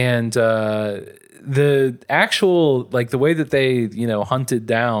 And the actual, like the way that they, hunted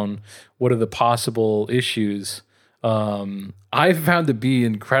down what are the possible issues, I've found to be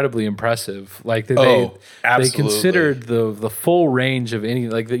incredibly impressive. Like they considered the full range of any,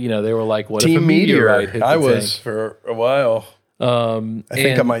 like, they were like, what Team if a meteorite hit the I tank? was for a while. I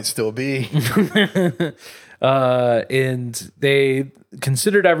think I might still be. And they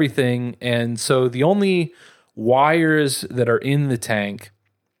considered everything. And so the only wires that are in the tank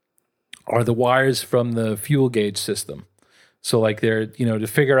are the wires from the fuel gauge system. So like they're, to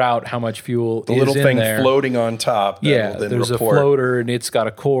figure out how much fuel the is little in thing there. Floating on top. There's report. a floater and it's got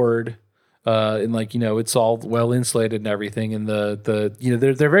a cord. And like, it's all well insulated and everything. And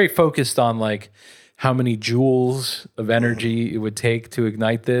they're very focused on like how many joules of energy it would take to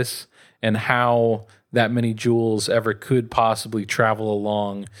ignite this and how that many joules ever could possibly travel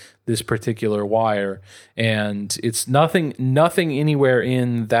along this particular wire. And it's nothing anywhere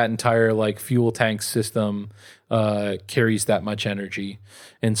in that entire like fuel tank system carries that much energy.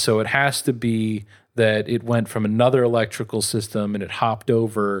 And so it has to be that it went from another electrical system and it hopped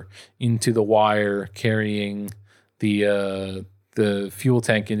over into the wire carrying the fuel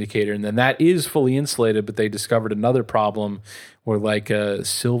tank indicator. And then that is fully insulated, but they discovered another problem where like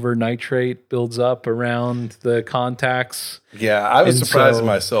silver nitrate builds up around the contacts. Yeah, I was surprised at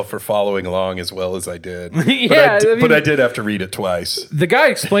myself for following along as well as I did. Yeah, but I did have to read it twice. The guy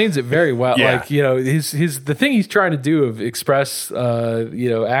explains it very well. Yeah. Like, the thing he's trying to do of express,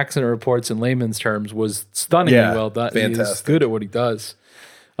 accident reports in layman's terms was stunningly well done. Fantastic. He's good at what he does.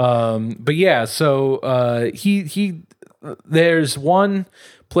 But yeah, so he there's one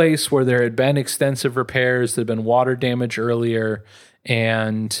place where there had been extensive repairs, there had been water damage earlier,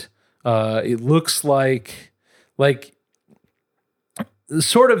 and it looks like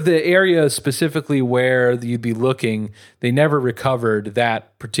sort of the area specifically where you'd be looking, they never recovered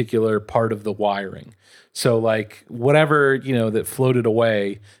that particular part of the wiring. So like whatever, that floated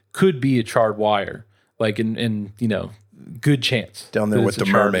away could be a charred wire, like in good chance. Down there with the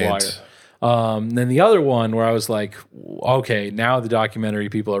mermaids. Then the other one where I was like, okay, now the documentary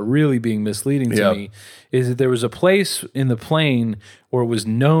people are really being misleading to me, is that there was a place in the plane where it was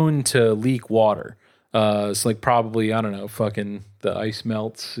known to leak water. It's like probably, I don't know, fucking the ice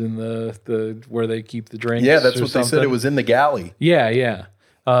melts in the where they keep the drinks. Yeah, that's what they said. It was in the galley. Yeah.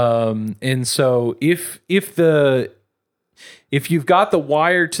 And so if you've got the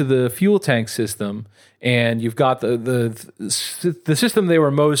wire to the fuel tank system and you've got the system they were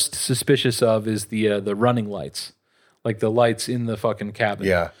most suspicious of is the running lights. like the lights in the fucking cabin.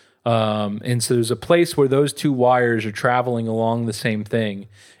 Yeah. And so there's a place where those two wires are traveling along the same thing.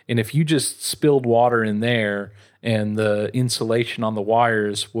 And if you just spilled water in there and the insulation on the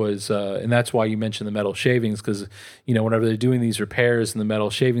wires was, and that's why you mentioned the metal shavings, because, you know, whenever they're doing these repairs and the metal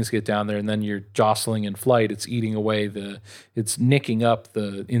shavings get down there and then you're jostling in flight, it's eating away it's nicking up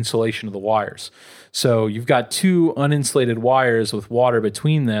the insulation of the wires. So you've got two uninsulated wires with water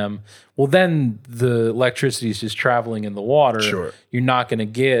between them. Well, then the electricity is just traveling in the water. Sure. You're not going to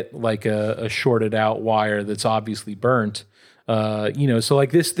get like a shorted out wire that's obviously burnt. You know, so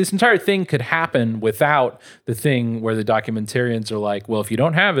like this entire thing could happen without the thing where the documentarians are like, well, if you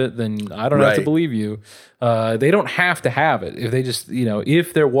don't have it, then I don't have to Right. believe you. They don't have to have it. If they just, you know,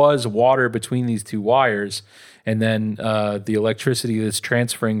 if there was water between these two wires and then the electricity that's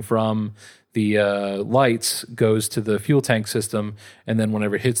transferring from the lights goes to the fuel tank system, and then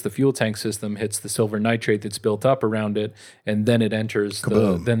whenever it hits the fuel tank system, hits the silver nitrate that's built up around it, and then it enters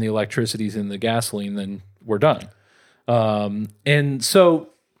then the electricity's in the gasoline, then we're done. And so,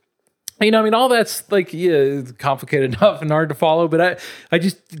 you know, I mean, all that's like, yeah, complicated enough and hard to follow, but I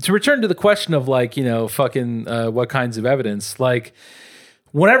just, to return to the question of like, you know, fucking, what kinds of evidence, like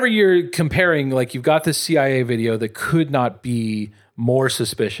whenever you're comparing, like you've got this CIA video that could not be more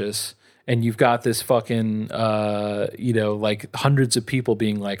suspicious, and you've got this fucking, you know, like hundreds of people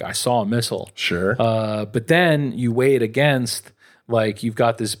being like, I saw a missile. Sure. But then you weigh it against, like, you've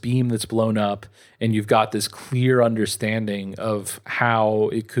got this beam that's blown up, and you've got this clear understanding of how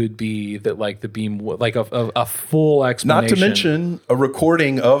it could be that, like, the beam, like a full explanation. Not to mention a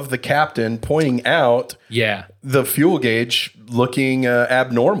recording of the captain pointing out Yeah. the fuel gauge looking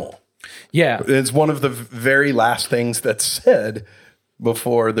abnormal. Yeah. It's one of the very last things that's said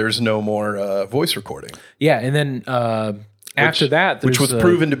before there's no more voice recording. Yeah. And then after that, which was there's,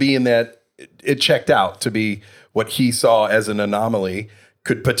 proven to be in that it checked out to be what he saw as an anomaly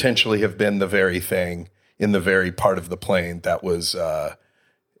could potentially have been the very thing in the very part of the plane that was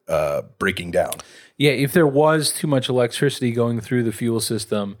breaking down. Yeah, if there was too much electricity going through the fuel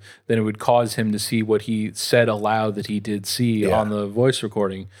system, then it would cause him to see what he said aloud that he did see on the voice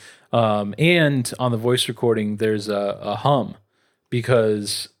recording. And on the voice recording, there's a hum,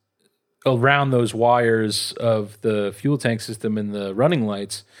 because around those wires of the fuel tank system and the running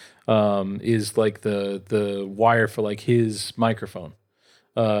lights is like the wire for like his microphone.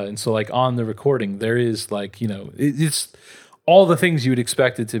 And so like on the recording, there is like, you know, it's all the things you would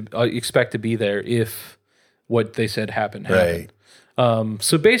expect it to expect to be there if what they said happened.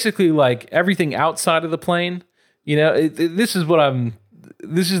 So basically, like everything outside of the plane, you know, this is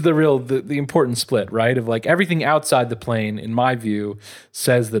the important split, right? Of like everything outside the plane, in my view,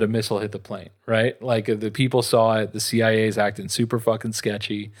 says that a missile hit the plane, right? Like the people saw it, the CIA's acting super fucking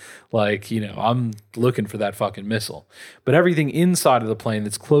sketchy. Like, you know, I'm looking for that fucking missile. But everything inside of the plane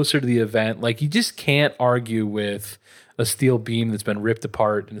that's closer to the event, like you just can't argue with a steel beam that's been ripped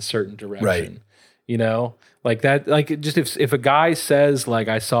apart in a certain direction. Right. You know, like that, like just if a guy says like,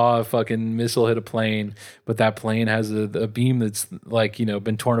 I saw a fucking missile hit a plane, but that plane has a beam that's like, you know,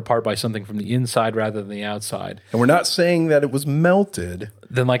 been torn apart by something from the inside rather than the outside. And we're not saying that it was melted.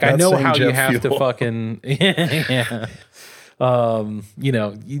 Then like, I Not know saying how you jet have to fuel. fucking, yeah. You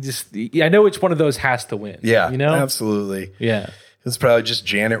know, I know which one of those has to win. Yeah, You know? absolutely. Yeah. It's probably just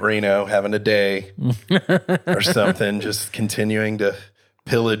Janet Reno having a day or something, just continuing to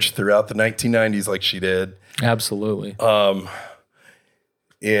pillage throughout the 1990s like she did. Absolutely.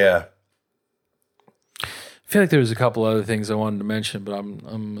 Yeah. I feel like there was a couple other things I wanted to mention, but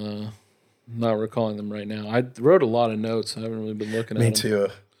I'm not recalling them right now. I wrote a lot of notes. I haven't really been looking at them. Me too.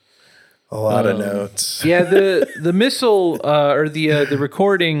 A lot of notes. Yeah, the missile or the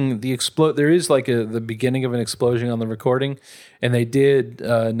recording, there is like the beginning of an explosion on the recording, and they did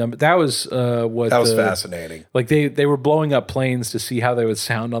that was what That was fascinating. Like they were blowing up planes to see how they would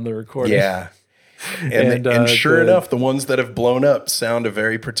sound on the recording. Yeah. And sure the- enough, the ones that have blown up sound a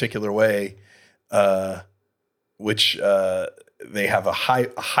very particular way, which they have a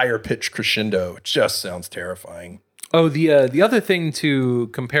higher pitch crescendo. It just sounds terrifying. Oh, the other thing to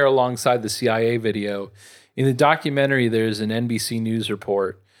compare alongside the CIA video, in the documentary, there's an NBC News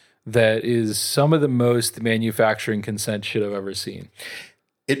report that is some of the most manufacturing consent shit I've ever seen.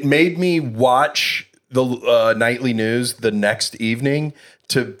 It made me watch the nightly news the next evening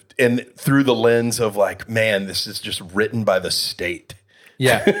and through the lens of like, man, this is just written by the state.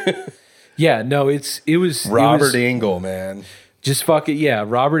 Yeah. Yeah, no, it was Robert Engel, man. Just fuck it. Yeah.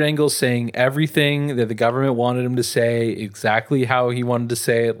 Robert Engels saying everything that the government wanted him to say, exactly how he wanted to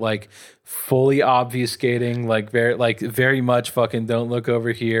say it, like fully obfuscating, very much fucking don't look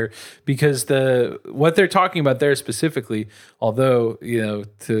over here, because what they're talking about there specifically, although,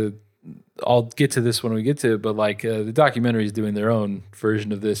 I'll get to this when we get to it, but the documentary is doing their own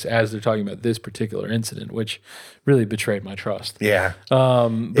version of this as they're talking about this particular incident, which really betrayed my trust. Yeah.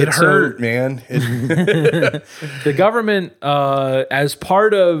 It hurt, man. The government, as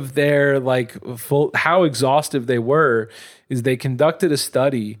part of their how exhaustive they were, is they conducted a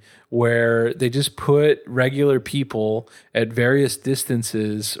study where they just put regular people at various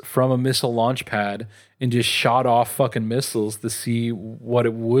distances from a missile launch pad and just shot off fucking missiles to see what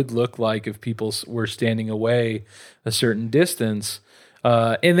it would look like if people were standing away a certain distance.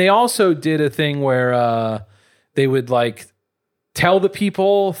 And they also did a thing where they would tell the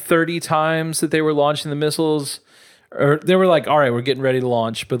people 30 times that they were launching the missiles, or they were like, all right, we're getting ready to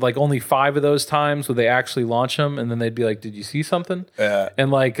launch, but only 5 of those times would they actually launch them, and then they'd be like, did you see something? Yeah.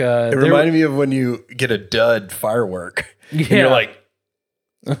 And it reminded me of when you get a dud firework. Yeah. And you're like,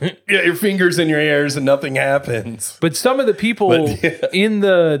 your fingers in your ears and nothing happens. But some of the people in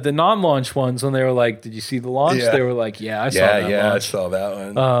the non-launch ones, when they were like, did you see the launch? Yeah. They were like, yeah, I saw that launch. I saw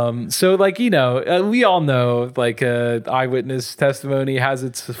that one. So we all know eyewitness testimony has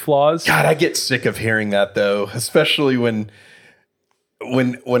its flaws. God, I get sick of hearing that though, especially when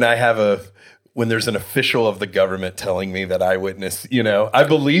there's an official of the government telling me that eyewitness, I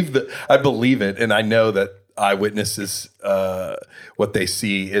believe it, and I know that eyewitnesses, what they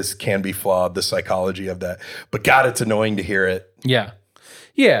see can be flawed, the psychology of that. But God, it's annoying to hear it. Yeah,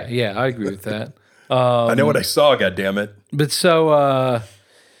 I agree with that. I know what I saw, God damn it. But so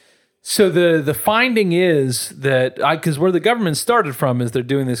the finding is that because where the government started from is they're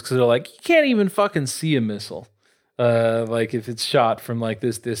doing this because they're like, you can't even fucking see a missile, if it's shot from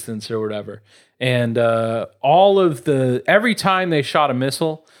this distance or whatever. And every time they shot a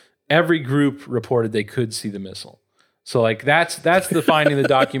missile, every group reported they could see the missile. So that's the finding the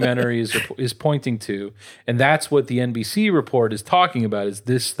documentary is pointing to, and that's what the NBC report is talking about, is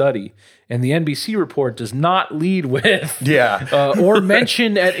this study. And the NBC report does not lead with or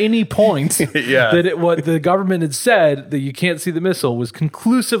mention at any point that what the government had said, that you can't see the missile, was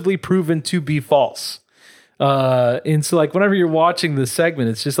conclusively proven to be false. And so whenever you're watching this segment,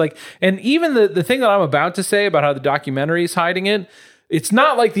 it's just and even the thing that I'm about to say about how the documentary is hiding it, it's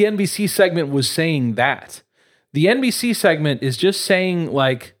not like the NBC segment was saying that. The NBC segment is just saying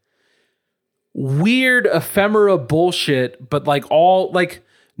weird ephemera bullshit, but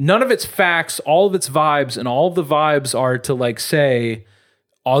none of its facts, all of its vibes, and all of the vibes are to say,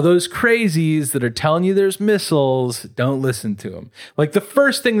 all those crazies that are telling you there's missiles, don't listen to them. The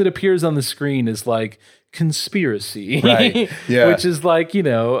first thing that appears on the screen is conspiracy, right? Yeah, which is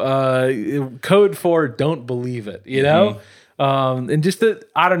code for don't believe it, Mm-hmm. And just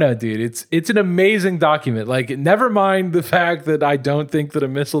I don't know, dude. It's an amazing document. Never mind the fact that I don't think that a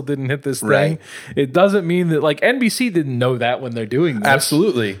missile didn't hit this thing. Right. It doesn't mean that NBC didn't know that when they're doing this.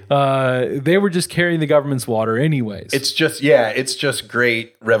 Absolutely. They were just carrying the government's water anyways. It's just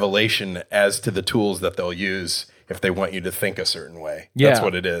great revelation as to the tools that they'll use if they want you to think a certain way. That's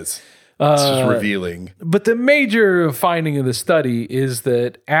what it is. It's just revealing. But the major finding of the study is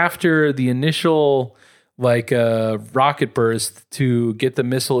that after the initial rocket burst to get the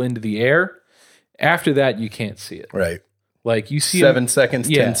missile into the air, after that you can't see it. Right. You see 7 seconds,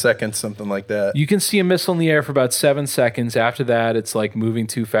 10 seconds, something like that. You can see a missile in the air for about 7 seconds. After that, it's moving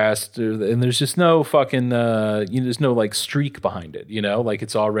too fast, and there's just no fucking there's no streak behind it.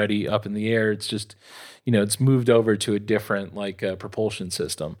 It's already up in the air. It's just it's moved over to a different propulsion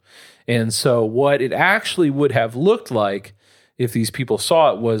system. And so what it actually would have looked like if these people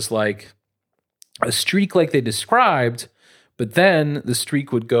saw it was a streak like they described, but then the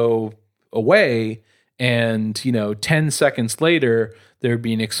streak would go away, and 10 seconds later there'd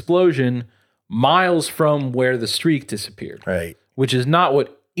be an explosion miles from where the streak disappeared. Right. Which is not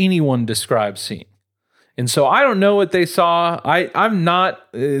what anyone describes seeing. And so I don't know what they saw. I'm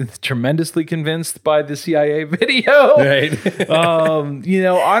not tremendously convinced by the CIA video. Right.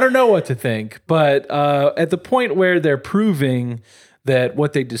 I don't know what to think. But at the point where they're proving that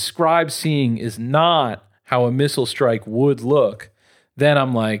what they describe seeing is not how a missile strike would look, then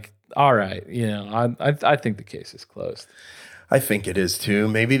I'm like, all right, I think the case is closed. I think it is too.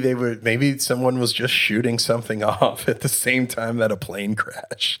 Maybe someone was just shooting something off at the same time that a plane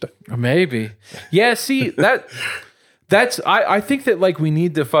crashed. Maybe. Yeah, see, I think that we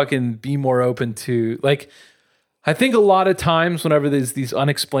need to fucking be more open to I think a lot of times whenever there's these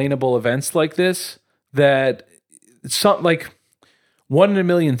unexplainable events like this, that 1 in a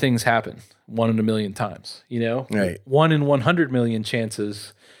million things happen 1 in a million times, you know? Right. 1 in 100 million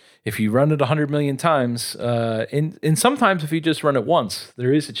chances. If you run it 100 million times, and sometimes if you just run it once,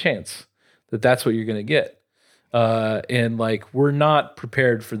 there is a chance that that's what you're going to get. And like, we're not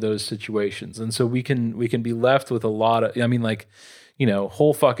prepared for those situations. And so we can be left with a lot of, I mean, like, you know,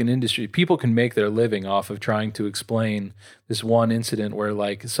 whole fucking industry, people can make their living off of trying to explain this one incident where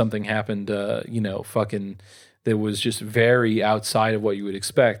like something happened, you know, fucking, that was just very outside of what you would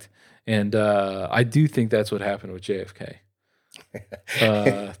expect. And I do think that's what happened with JFK.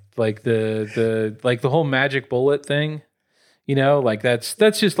 Like the whole magic bullet thing, you know, like that's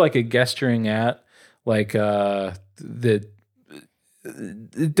just like a gesturing at like they're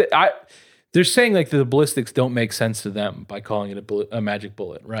saying like the ballistics don't make sense to them by calling it a magic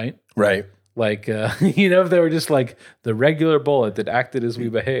bullet, right? Right. Like, you know, if they were just like the regular bullet that acted as we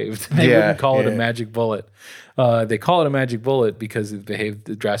behaved, they wouldn't call it a magic bullet. They call it a magic bullet because it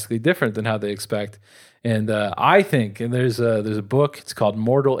behaved drastically different than how they expect. And I think, and there's a book, it's called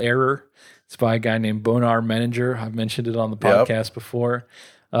Mortal Error. It's by a guy named Bonar Menninger. I've mentioned it on the podcast before.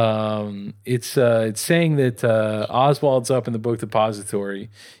 It's saying that Oswald's up in the book depository.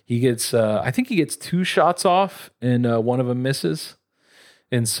 He gets, I think he gets 2 shots off, and one of them misses.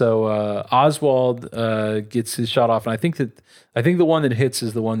 And so Oswald gets his shot off, and I think the one that hits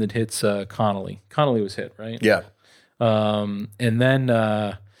is the one that hits Connolly. Connolly was hit, right? Yeah. And then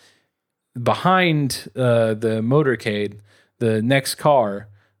behind the motorcade, the next car,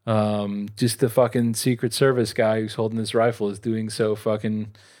 just the fucking Secret Service guy who's holding his rifle is doing so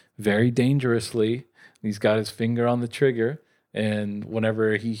fucking very dangerously. He's got his finger on the trigger, and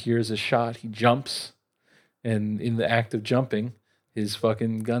whenever he hears a shot, he jumps, and in the act of jumping, his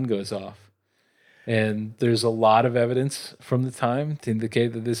fucking gun goes off. And there's a lot of evidence from the time to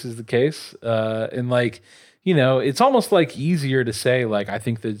indicate that this is the case. And like, you know, it's almost like easier to say, like, I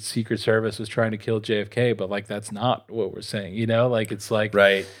think the Secret Service was trying to kill JFK, but like, that's not what we're saying, you know, like, it's like,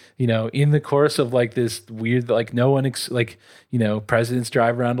 right. You know, in the course of like this weird, like no one, like, you know, presidents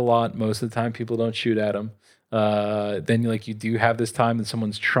drive around a lot. Most of the time people don't shoot at them. Then like you do have this time that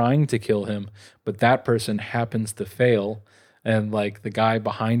someone's trying to kill him, but that person happens to fail. And like the guy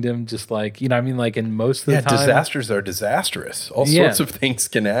behind him, just like, you know, I mean, like in most of the time, disasters are disastrous. All sorts of things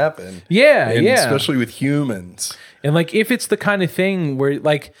can happen. Especially with humans. And like, if it's the kind of thing where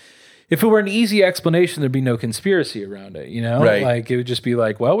like, if it were an easy explanation, there'd be no conspiracy around it, you know? Right. Like it would just be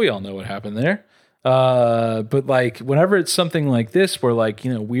like, well, we all know what happened there. But like whenever it's something like this where like,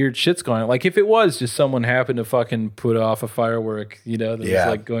 you know, weird shit's going on, like if it was just someone happened to fucking put off a firework, you know, that was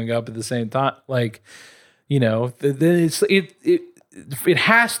like going up at the same time, like, you know, then it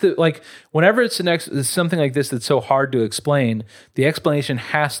has to, like, whenever it's something like this that's so hard to explain, the explanation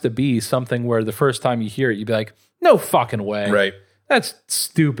has to be something where the first time you hear it, you'd be like, no fucking way. Right. That's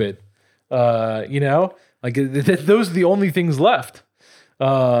stupid. You know, like those are the only things left.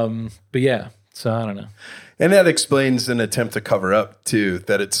 But yeah, so I don't know. And that explains an attempt to cover up too,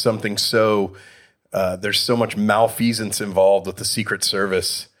 that it's something so, there's so much malfeasance involved with the Secret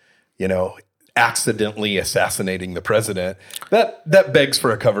Service, you know, accidentally assassinating the president. That begs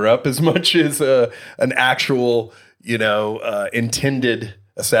for a cover up as much as an actual, you know, intended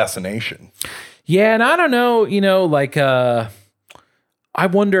assassination. Yeah. And I don't know, you know, like, I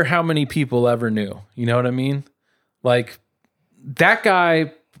wonder how many people ever knew, you know what I mean? Like that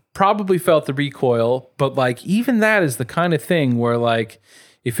guy probably felt the recoil, but like, even that is the kind of thing where like,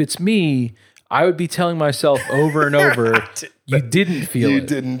 if it's me, I would be telling myself over and over, you didn't feel it. You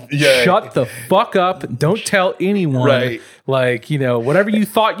didn't. Yeah. Shut the fuck up. Don't tell anyone. Right. Like, you know, whatever you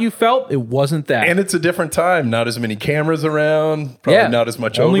thought you felt, it wasn't that. And it's a different time. Not as many cameras around. Probably not as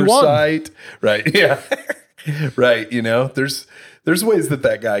much only oversight. One. Right. Yeah. Right. You know, there's ways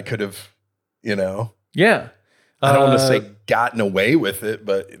that guy could have, you know. Yeah. I don't want to say gotten away with it,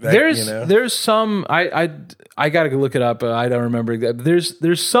 but there's some I got to look it up, but I don't remember that.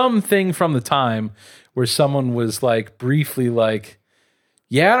 There's something from the time where someone was like briefly like,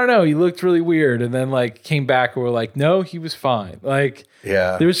 yeah, I don't know, he looked really weird, and then like came back and were like, no, he was fine. Like,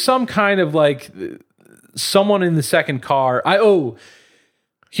 yeah, there's some kind of like someone in the second car.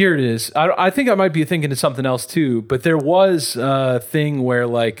 Here it is. I think I might be thinking of something else too, but there was a thing where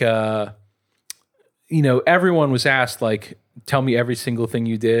like. You know, everyone was asked, like, tell me every single thing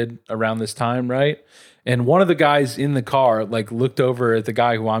you did around this time, right? And one of the guys in the car, like, looked over at the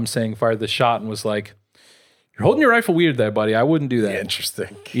guy who I'm saying fired the shot and was like, you're holding your rifle weird there, buddy. I wouldn't do that.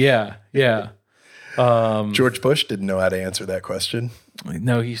 Interesting. Yeah. George Bush didn't know how to answer that question.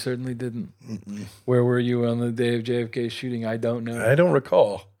 No, he certainly didn't. Mm-mm. Where were you on the day of JFK's shooting? I don't know. I don't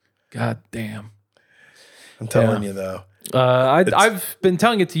recall. God damn. I'm telling you, though. I've been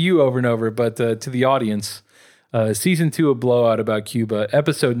telling it to you over and over, but to the audience, season 2 of Blowout about Cuba,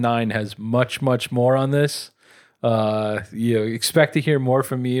 episode 9 has much, much more on this. Expect to hear more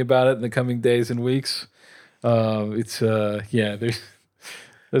from me about it in the coming days and weeks. There's a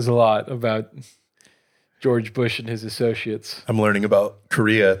lot about George Bush and his associates. I'm learning about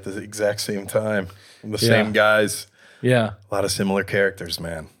Korea at the exact same time. From the same guys. Yeah. A lot of similar characters,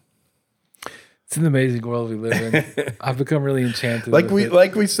 man. It's an amazing world we live in. I've become really enchanted. Like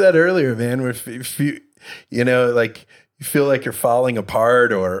we said earlier, man, if you feel like you're falling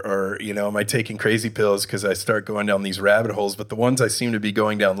apart or am I taking crazy pills because I start going down these rabbit holes? But the ones I seem to be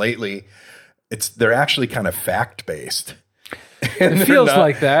going down lately, they're actually kind of fact-based. It feels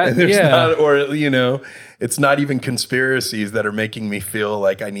like that. It's not even conspiracies that are making me feel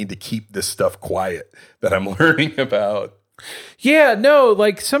like I need to keep this stuff quiet that I'm learning about. Yeah, no,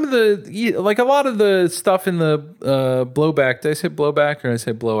 like some of a lot of the stuff in the blowback. Did I say blowback or did I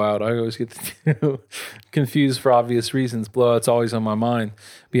say blowout? I always get the two confused for obvious reasons. Blowout's always on my mind.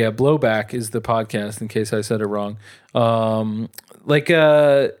 But yeah, blowback is the podcast in case I said it wrong. The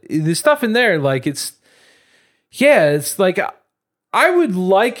stuff in there, like it's like I would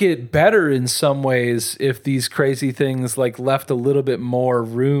like it better in some ways if these crazy things like left a little bit more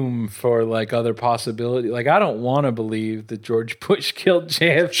room for like other possibility. Like I don't want to believe that George Bush killed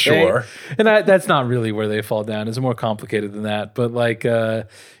JFK. Sure. And that's not really where they fall down. It's more complicated than that. But I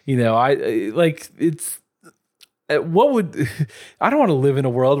don't want to live in a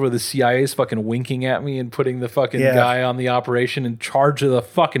world where the CIA is fucking winking at me and putting the fucking guy on the operation in charge of the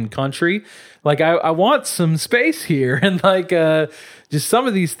fucking country. Like I want some space here, and just some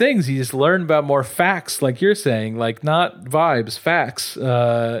of these things you just learn about more facts, like you're saying, like not vibes, facts,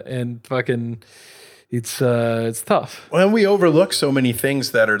 and fucking it's tough. Well, we overlook so many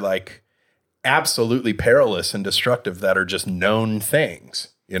things that are like absolutely perilous and destructive that are just known things,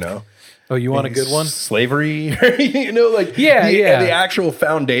 Oh, you want a good one? Slavery, the actual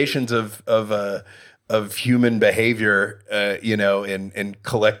foundations of human behavior, and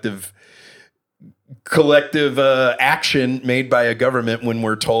collective action made by a government when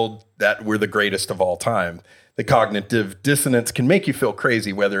we're told that we're the greatest of all time. The cognitive dissonance can make you feel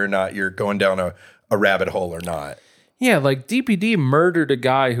crazy whether or not you're going down a rabbit hole or not. Yeah, like DPD murdered a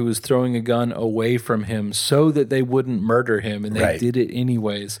guy who was throwing a gun away from him so that they wouldn't murder him, and they did it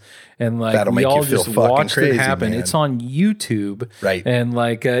anyways. And like that'll we make all you feel just fucking watched crazy, it happen. man. It's on YouTube, right? And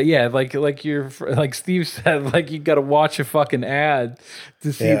like like Steve said, like you got to watch a fucking ad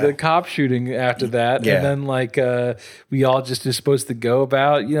to see the cop shooting after that, and then we all just are supposed to go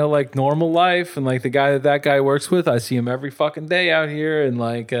about like normal life, and like the guy that guy works with, I see him every fucking day out here, and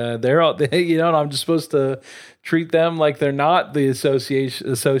like they're all and I'm just supposed to treat them like they're not the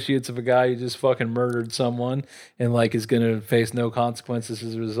associates of a guy who just fucking murdered someone and like is going to face no consequences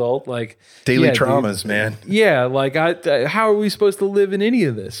as a result. Like daily traumas, man. Yeah, like how are we supposed to live in any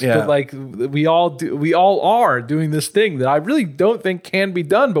of this? Yeah. But like we all are doing this thing that I really don't think can be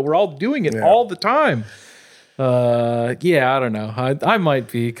done, but we're all doing it all the time. I don't know. I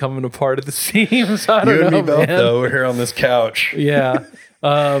might be coming apart at the seams. I don't know. You and me both, man. though. We're here on this couch. Yeah.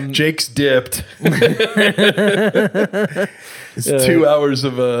 Jake's dipped. It's 2 hours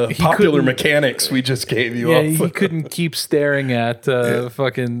of popular mechanics we just gave you. Yeah, he couldn't keep staring at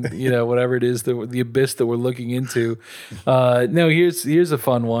fucking whatever it is, the abyss that we're looking into. No, here's a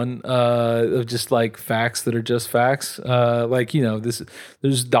fun one of just like facts that are just facts.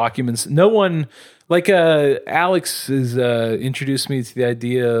 There's documents. No one. Like Alex has introduced me to the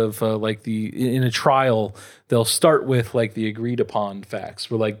idea of in a trial they'll start with like the agreed upon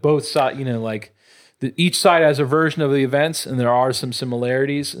facts, where like both sides, each side has a version of the events and there are some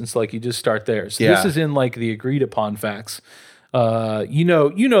similarities, and it's like you just start there. So this is in like the agreed upon facts.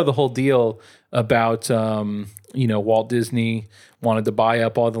 The whole deal about Walt Disney wanted to buy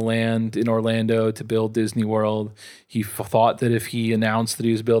up all the land in Orlando to build Disney World. He thought that if he announced that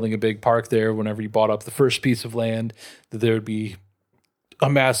he was building a big park there, whenever he bought up the first piece of land, that there would be a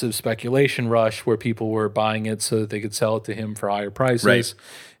massive speculation rush where people were buying it so that they could sell it to him for higher prices. Right.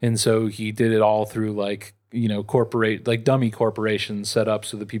 And so he did it all through dummy corporations set up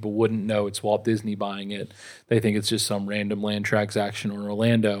so that people wouldn't know it's Walt Disney buying it. They think it's just some random land transaction in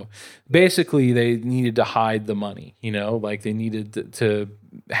Orlando. Basically, they needed to hide the money, like they needed to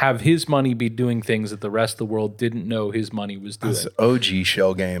have his money be doing things that the rest of the world didn't know his money was doing. That's OG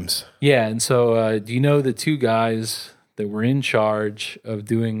shell games. Yeah, and so do you know the two guys that were in charge of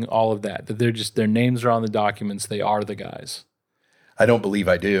doing all of that? That their names are on the documents. They are the guys. I don't believe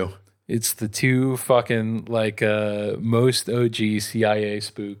I do. It's the two fucking like most OG CIA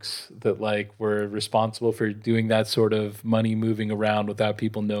spooks that like were responsible for doing that sort of money moving around without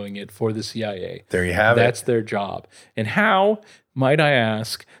people knowing it for the CIA. There you have That's it. their job. And how, might I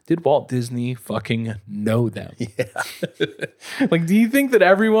ask, did Walt Disney fucking know them? Yeah. Like, do you think that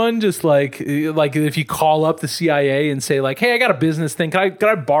everyone just like if you call up the CIA and say like, hey, I got a business thing, can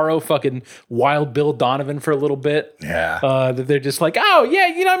I borrow fucking Wild Bill Donovan for a little bit? Yeah. That they're just like, oh yeah,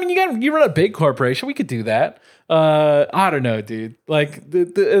 you know, I mean, you run a big corporation, we could do that. I don't know, dude. Like,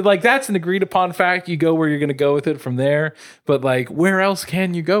 like that's an agreed upon fact. You go where you're going to go with it from there. But like, where else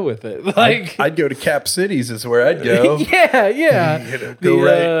can you go with it? Like, I'd go to Cap Cities is where I'd go. yeah. Go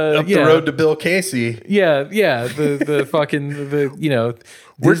right up the road to Bill Casey. Yeah. The fucking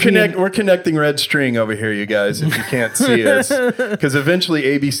We're Disney- we're connecting red string over here, you guys. If you can't see us, because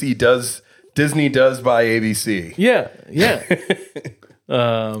eventually Disney does buy ABC. Yeah.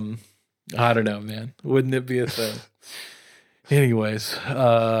 I don't know, man. Wouldn't it be a thing? Anyways,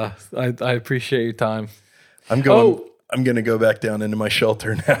 I appreciate your time. I'm going to go back down into my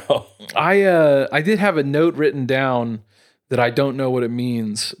shelter now. I did have a note written down that I don't know what it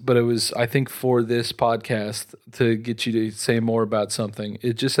means, but it was, I think, for this podcast to get you to say more about something.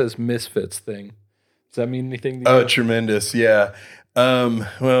 It just says Misfits thing. Does that mean anything to you? Oh, tremendous. Yeah.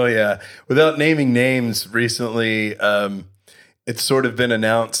 Well, yeah. Without naming names recently, it's sort of been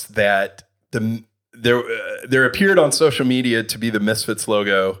announced that there appeared on social media to be the Misfits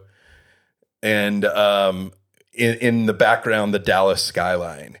logo, and in the background, the Dallas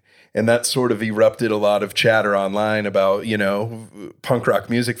skyline. And that sort of erupted a lot of chatter online about, punk rock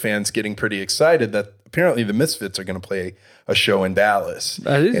music fans getting pretty excited that apparently the Misfits are going to play a show in Dallas.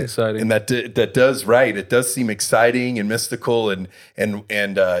 That is exciting. And that does, right. It does seem exciting and mystical and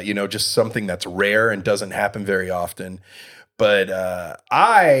just something that's rare and doesn't happen very often. But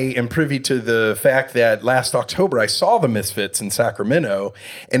I am privy to the fact that last October I saw the Misfits in Sacramento,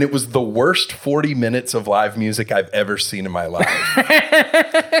 and it was the worst 40 minutes of live music I've ever seen in my life.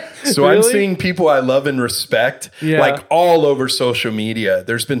 So Really? I'm seeing people I love and respect, like all over social media.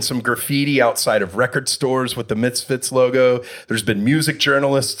 There's been some graffiti outside of record stores with the Misfits logo. There's been music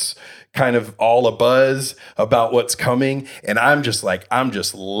journalists kind of all abuzz about what's coming. And I'm just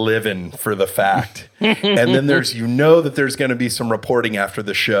living for the fact. And then there's going to be some reporting after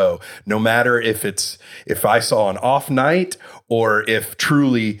the show, no matter if I saw an off night or if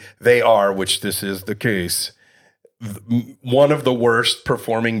truly they are, which this is the case, one of the worst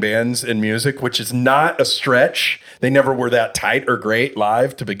performing bands in music, which is not a stretch. They never were that tight or great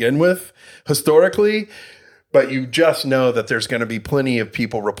live to begin with, historically. But you just know that there's going to be plenty of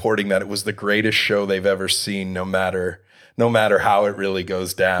people reporting that it was the greatest show they've ever seen, no matter how it really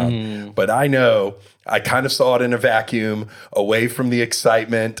goes down. But I know I kind of saw it in a vacuum, away from the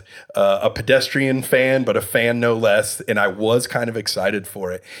excitement, a pedestrian fan, but a fan no less. And I was kind of excited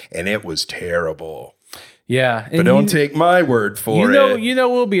for it. And it was terrible. Yeah. But don't take my word for it.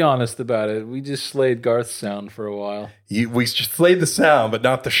 We'll be honest about it. We just slayed Garth's sound for a while. We just slayed the sound, but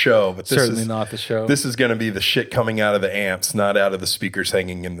not the show. But Certainly not the show. This is going to be the shit coming out of the amps, not out of the speakers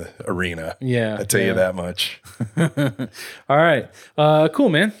hanging in the arena. Yeah. I tell you that much. All right. Cool,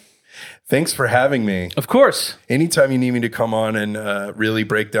 man. Thanks for having me. Of course. Anytime you need me to come on and really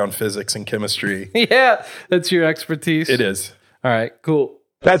break down physics and chemistry. Yeah. That's your expertise. It is. All right. Cool.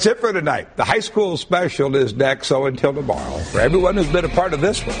 That's it for tonight. The high school special is next, so until tomorrow, for everyone who's been a part of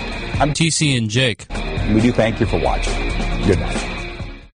this one, I'm TC and Jake. we do thank you for watching. Good night.